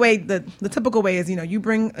 usually the way, the typical way is, you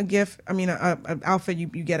bring a gift, an outfit, you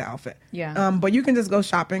get an outfit. Yeah. But you can just go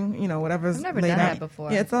shopping, whatever's I've never laid done out. that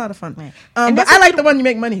before. Yeah, it's a lot of fun. Right. But I like the one you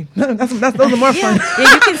make money. Those are more fun.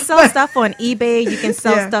 Yeah, you can sell stuff on eBay. You can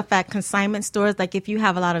sell stuff at consignment stores. Like if you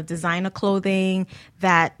have a lot of designer clothing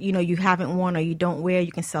that, you haven't worn or you don't wear,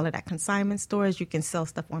 you can sell it at consignment stores. You can sell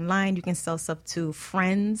stuff online. You can sell stuff to to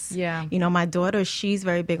friends. Yeah. You know, my daughter, she's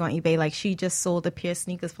very big on eBay. Like, she just sold a pair of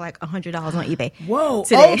sneakers for like $100 on eBay. Whoa.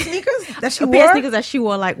 Today. Old sneakers that she a wore? pair of sneakers that she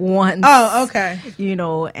wore like once. Oh, okay. You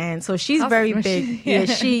know, and so she's very big.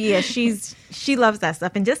 She loves that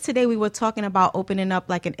stuff. And just today we were talking about opening up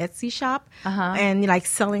like an Etsy shop and like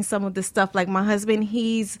selling some of the stuff. Like my husband,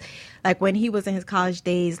 he's like, when he was in his college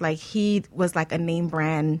days, like he was like a name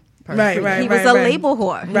brand person. He was a label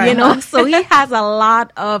whore, you know? So he has a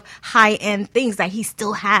lot of high-end things that he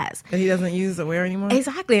still has. That he doesn't use or wear anymore?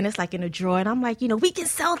 Exactly. And it's like in a drawer. And I'm like, you know, we can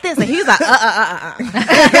sell this. And he's like,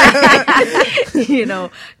 you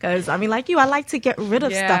know, because I mean, like you, I like to get rid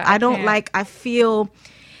of stuff.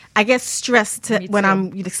 I get stressed when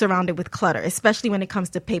I'm surrounded with clutter, especially when it comes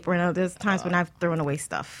to paper. And there's times when I've thrown away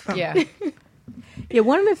stuff. Yeah. Yeah,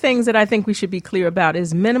 one of the things that I think we should be clear about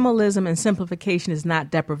is minimalism and simplification is not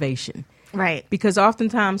deprivation. Right. Because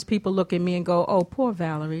oftentimes people look at me and go, oh, poor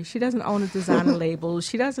Valerie. She doesn't own a designer label.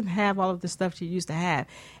 She doesn't have all of the stuff she used to have.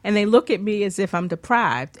 And they look at me as if I'm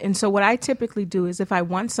deprived. And so what I typically do is if I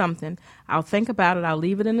want something, I'll think about it. I'll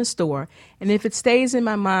leave it in the store. And if it stays in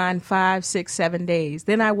my mind 5, 6, 7 days,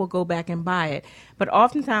 then I will go back and buy it. But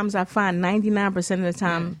oftentimes I find 99% of the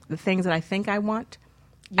time the things that I think I want,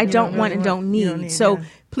 I don't want and don't need. So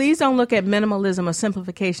please don't look at minimalism or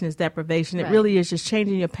simplification as deprivation. It really is just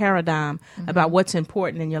changing your paradigm about what's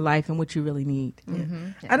important in your life and what you really need.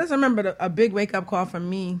 I just remember a big wake-up call for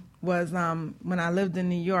me was when I lived in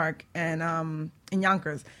New York and in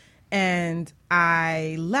Yonkers. And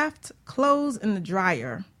I left clothes in the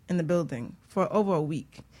dryer in the building for over a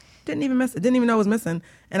week. Didn't even miss it. Didn't even know it was missing.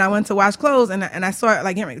 And I went to wash clothes, and I saw it,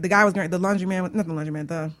 like, the guy was, the the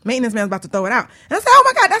maintenance man was about to throw it out. And I said, oh,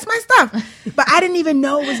 my God, that's my stuff. But I didn't even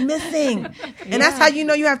know it was missing. And that's how you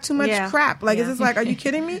know you have too much crap. Like, it's just like, are you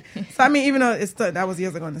kidding me? So, I mean, even though that was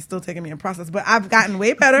years ago, and it's still taking me a process, but I've gotten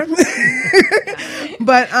way better.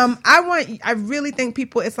 But I really think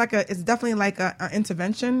people, it's definitely like a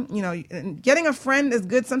intervention. You know, getting a friend is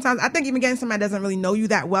good sometimes. I think even getting somebody that doesn't really know you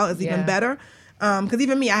that well is even better. Because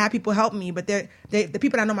even me, I have people help me, but the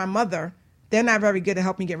people that know my mother, they're not very good at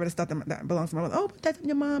helping me get rid of stuff that belongs to my mother. Oh, but that's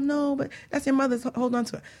your mom. No, but that's your mother's. Hold on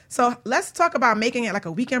to it. So let's talk about making it like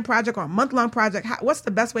a weekend project or a month-long project. What's the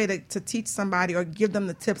best way to teach somebody or give them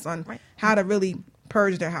the tips on how to really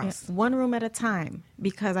purge their house? One room at a time,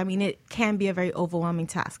 because I mean it can be a very overwhelming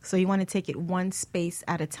task. So you want to take it one space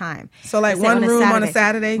at a time. So like one room on a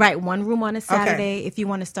Saturday? Right, one room on a Saturday. Okay. If you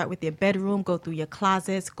want to start with your bedroom, go through your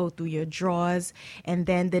closets, go through your drawers, and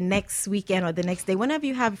then the next weekend or the next day, whenever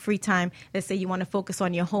you have free time, let's say you want to focus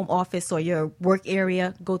on your home office or your work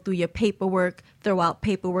area, go through your paperwork, throw out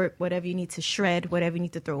paperwork, whatever you need to shred, whatever you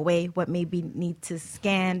need to throw away, what maybe need to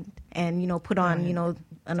scan and, put on,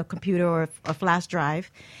 on a computer or a flash drive.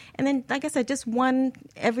 And then, like I said, just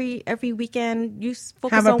every weekend, you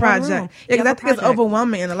focus on one room. Yeah, because I think it's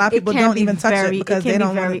overwhelming, and a lot of people don't even touch it because they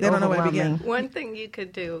don't know where to begin. One thing you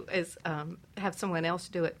could do is have someone else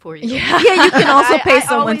do it for you. Yeah, you can also pay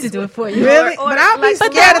someone to do it for you. Really? But I'll be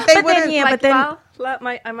scared if they wouldn't.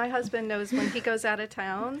 My husband knows when he goes out of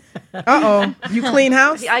town. Uh-oh. You clean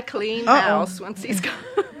house? I clean house once he's gone.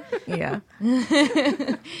 Yeah.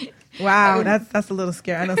 Wow, that's a little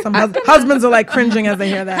scary. I know some husbands are like cringing as they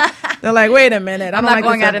hear that. They're like, wait a minute. I'm not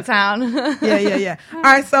going out of town. Yeah. All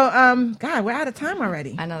right, so, God, we're out of time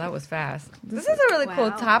already. I know, that was fast. This is a really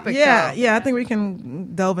cool topic, though. Yeah, I think we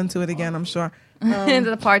can delve into it again, I'm sure. Into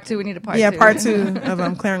the part 2, we need a part 2. Yeah, part 2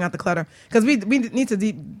 of clearing out the clutter. Because we need to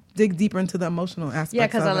dig deeper into the emotional aspects. Yeah,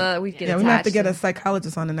 because we get we have to get a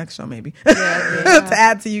psychologist on the next show, maybe, to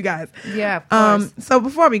add to you guys. Yeah, of course. So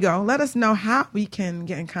before we go, let us know how we can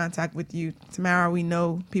get in contact with you. Tamara, we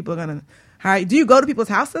know people are going to hire you. Do you go to people's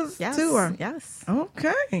houses too? Or? Yes.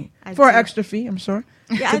 Okay. For an extra fee, I'm sure.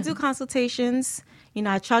 Yeah, I do consultations.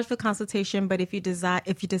 I charge for consultation, but if you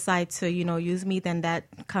decide to, use me, then that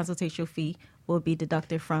consultation fee will be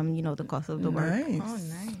deducted from, the cost of the work. Nice. Oh,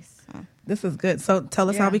 nice. This is good. So tell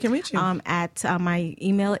us how we can reach you. At my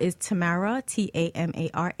email is Tamara,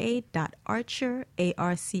 TAMARA.Archer,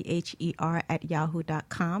 ARCHER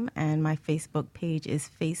 @yahoo.com. And my Facebook page is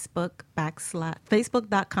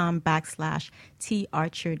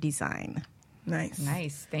Facebook.com/TArcherDesign.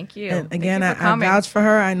 Nice. Thank you. And again, I vouch for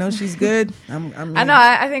her. I know she's good. I know.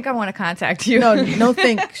 I think I want to contact you. No,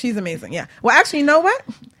 she's amazing. Yeah. Well, actually, you know what?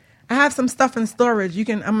 I have some stuff in storage.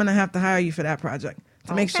 I'm going to have to hire you for that project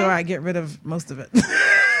to make sure I get rid of most of it.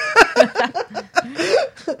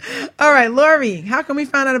 All right, Lori, how can we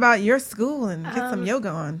find out about your school and get some yoga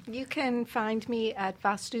on? You can find me at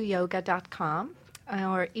vastuyoga.com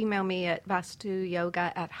or email me at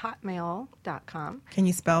vastuyoga@hotmail.com. Can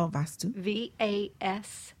you spell Vastu?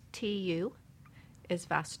 VASTU is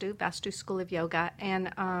Vastu School of Yoga.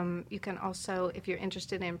 And you can also, if you're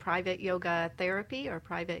interested in private yoga therapy or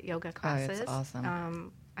private yoga classes, that's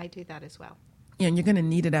awesome. I do that as well. Yeah, and you're going to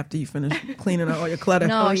need it after you finish cleaning up all your clutter.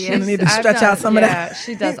 No, you're going to need to stretch out some of that.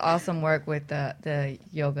 She does awesome work with the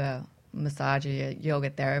yoga massage or yoga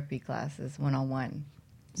therapy classes one-on-one.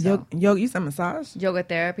 So. Yoga, you said massage? Yoga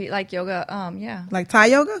therapy, like yoga, yeah. Like Thai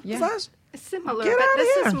yoga massage? Similar, but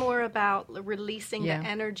this is more about releasing the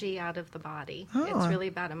energy out of the body. Oh. It's really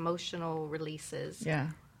about emotional releases. Yeah.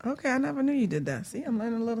 Okay, I never knew you did that. See, I'm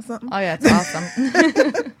learning a little something. Oh, yeah, it's awesome.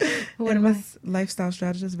 And what's lifestyle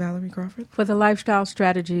strategist Valerie Crawford? For the Lifestyle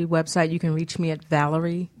Strategy website, you can reach me at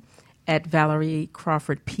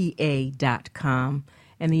ValerieCrawfordPA.com.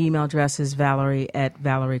 And the email address is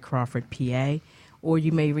Valerie@ValerieCrawfordPA. Or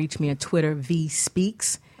you may reach me at Twitter,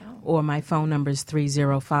 VSpeaks, or my phone number is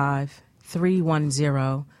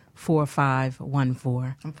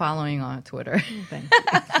 305-310-4514. I'm following on Twitter. Thank you.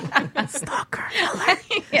 Stalker.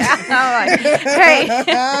 Yeah, I'm like, hey.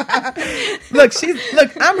 Look,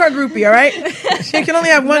 I'm her groupie, all right? She can only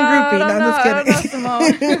have one groupie. No, I'm just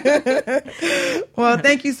kidding. Well,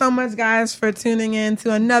 thank you so much, guys, for tuning in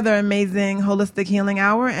to another amazing Holistic Healing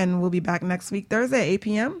Hour, and we'll be back next week, Thursday, 8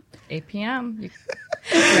 p.m. 8 p.m.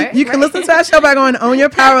 You can listen to our show by going to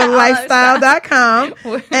ownyourpowerlifestyle.com.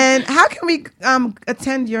 And how can we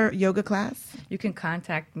attend your yoga class? You can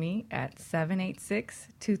contact me at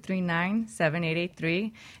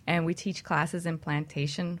 786-239-7883. And we teach classes in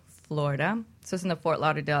Plantation, Florida. So it's in the Fort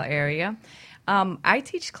Lauderdale area. I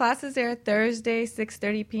teach classes there Thursday,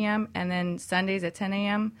 6:30 p.m. and then Sundays at 10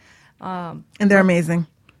 a.m. And they're amazing.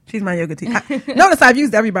 She's my yoga teacher. Notice I've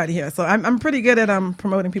used everybody here, so I'm pretty good at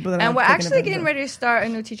promoting people that. And we're actually getting ready to start a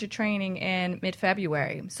new teacher training in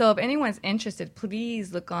mid-February. So if anyone's interested,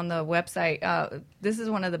 please look on the website. This is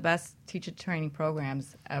one of the best teacher training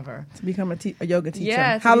programs ever. To become a yoga teacher.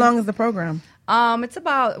 Yeah. How long is the program? It's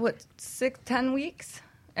about 10 weeks,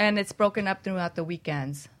 and it's broken up throughout the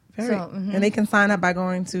weekends. And they can sign up by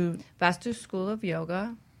going to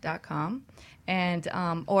VastuSchoolofYoga.com. And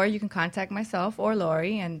or you can contact myself or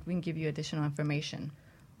Lori, and we can give you additional information.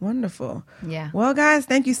 Wonderful. Yeah. Well, guys,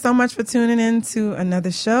 thank you so much for tuning in to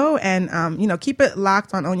another show. And, keep it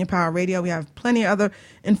locked on Own Your Power Radio. We have plenty of other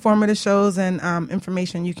informative shows and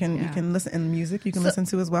information you can listen, and music you can listen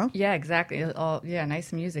to as well. Yeah, exactly.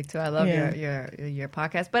 Nice music, too. I love your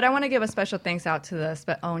podcast. But I want to give a special thanks out to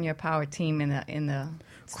the Own Your Power team in the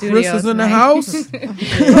studios. Chris is in the house. It makes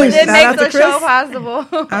the show possible.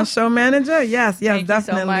 Our show manager. Yes, Thank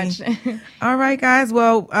definitely. You so much. All right, guys.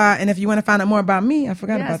 Well, and if you want to find out more about me, I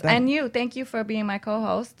forgot about that. And thank you for being my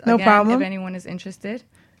co-host. No problem. If anyone is interested.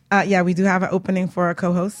 We do have an opening for a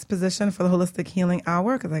co-host position for the Holistic Healing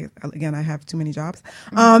Hour because I have too many jobs.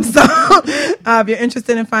 If you're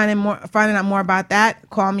interested in finding out more about that,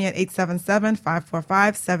 call me at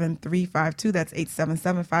 877-545-7352. That's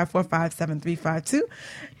 877-545-7352.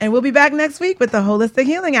 And we'll be back next week with the Holistic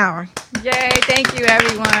Healing Hour. Yay! Thank you,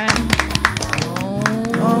 everyone.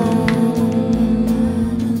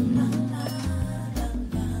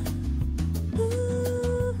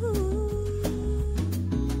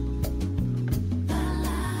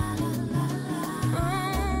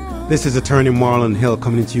 This is Attorney Marlon Hill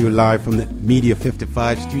coming to you live from the Media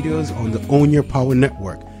 55 studios on the Own Your Power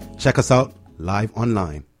Network. Check us out live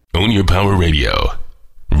online. Own Your Power Radio.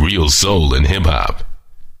 Real soul and hip hop.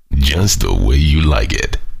 Just the way you like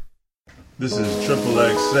it. This is Triple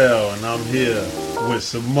XL, and I'm here with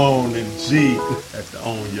Simone and G at the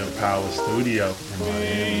Own Your Power studio in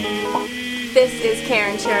Miami. This is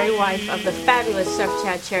Karen Cherry, wife of the fabulous Chef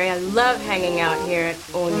Chad Cherry. I love hanging out here at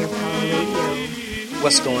Own Your Power Radio.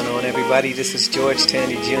 What's going on, everybody? This is George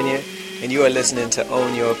Tandy Jr., and you are listening to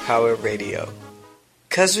Own Your Power Radio.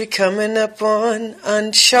 'Cause we're coming up on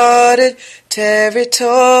uncharted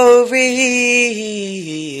territory.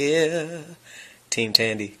 Yeah. Team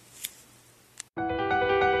Tandy.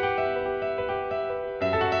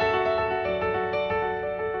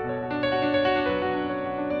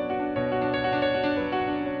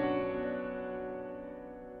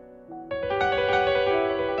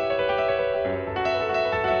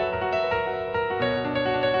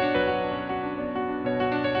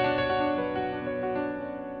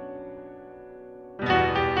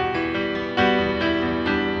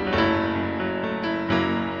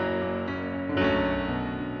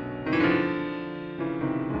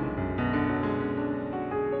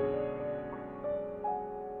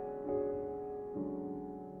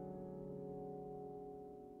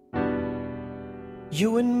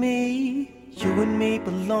 You and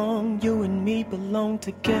me belong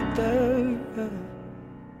together.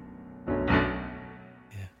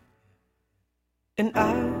 And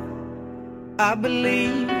I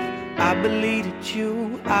believe that I believe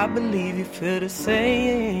you feel the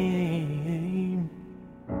same.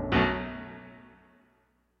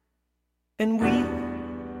 And we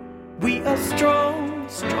are strong,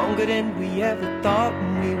 stronger than we ever thought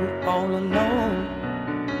when we were all alone.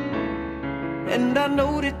 And I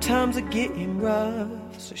know that times are getting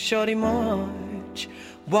rough, so shorty march,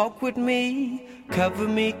 walk with me, cover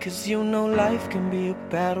me, 'cause you know life can be a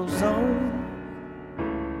battle zone.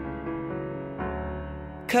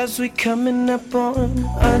 'Cause we coming up on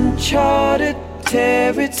uncharted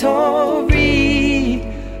territory,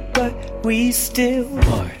 but we still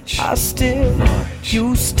march. I still march.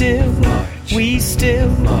 You still march. We still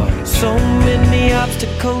march. So many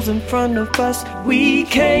obstacles in front of us we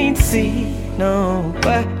can't see, no,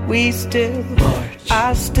 but we still march.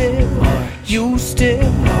 I still march. You still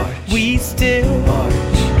march. We still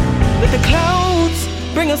march. Let the clouds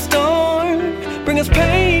bring a storm, bring us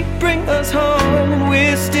pain, bring us harm, and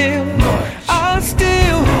we're still march. I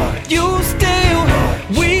still march. You still march.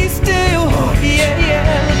 We still march. Yeah,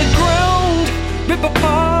 yeah. Let the ground rip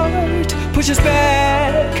apart, push us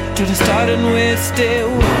back to the start, and we're still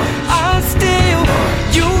march. I still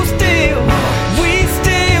march. You still march. We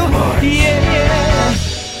still march. Yeah, yeah.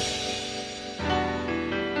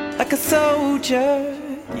 Like a soldier,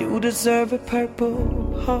 you deserve a Purple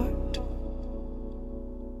Heart.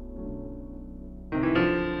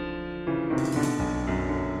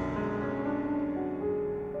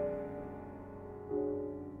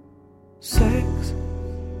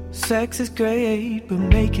 Sex is great, but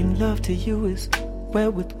making love to you is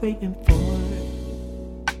well worth waiting for.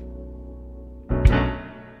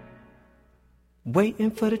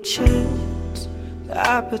 Waiting for the chance, the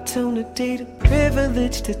opportunity, the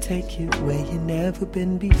privilege to take you where you've never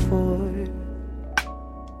been before.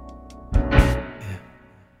 Yeah.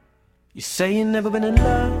 You say you've never been in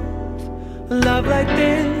love, a love like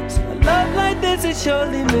this, a love like this is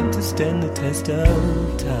surely meant to stand the test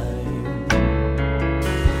of time.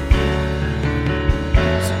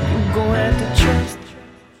 Have to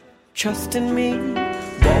trust in me,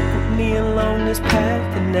 walk with me along this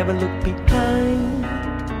path and never look behind.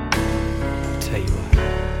 I'll tell you why.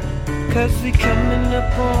 'Cause we coming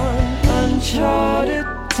up on uncharted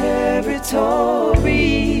territory,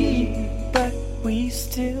 but we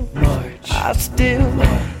still march. I still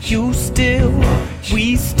march. You still march.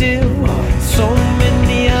 We still march. So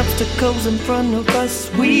many obstacles in front of us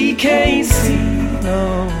we can't see,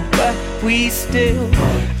 no, but we still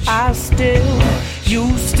march. I still march.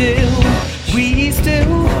 You still march. We still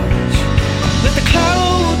march. Let the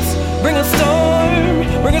clouds bring us storm,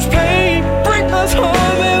 bring us pain, bring us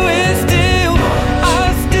harm, and we're still march. I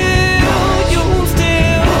still, you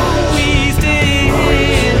still, we still.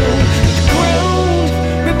 Let the ground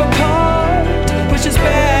rip apart, push us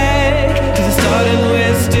back to the start, and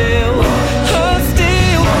we're still. I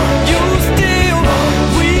still, you still,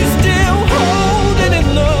 we still holding in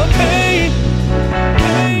the pain.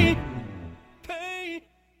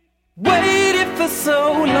 Waited for so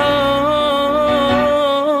long,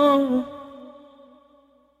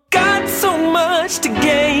 got so much to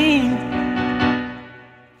gain.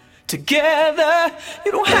 Together,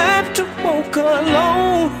 you don't have to walk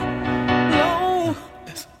alone.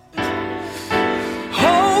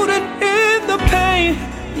 Holding in the pain,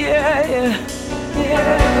 yeah, yeah,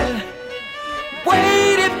 yeah.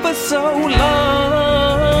 Waited for so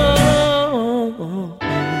long,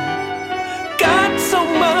 got so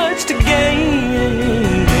much to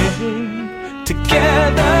gain.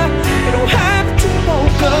 Together, you don't have to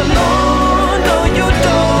walk alone. No, you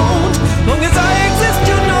don't. Long as I exist,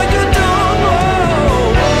 you know you don't. Oh,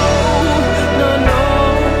 no, no,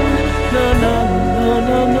 no, no, no,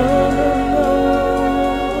 no, no.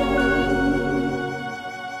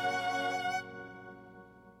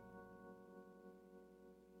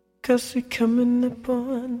 'Cause we coming up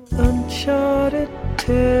on uncharted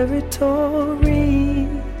territory,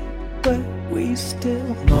 but we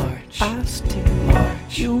still march. I still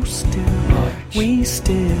march. You still march. We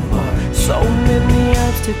still march. So many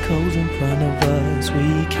obstacles in front of us we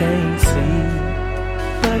can't see,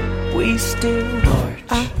 but we still march.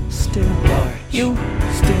 I still march. You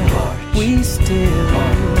still march. We still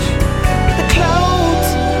march. The clouds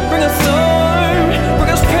bring us up.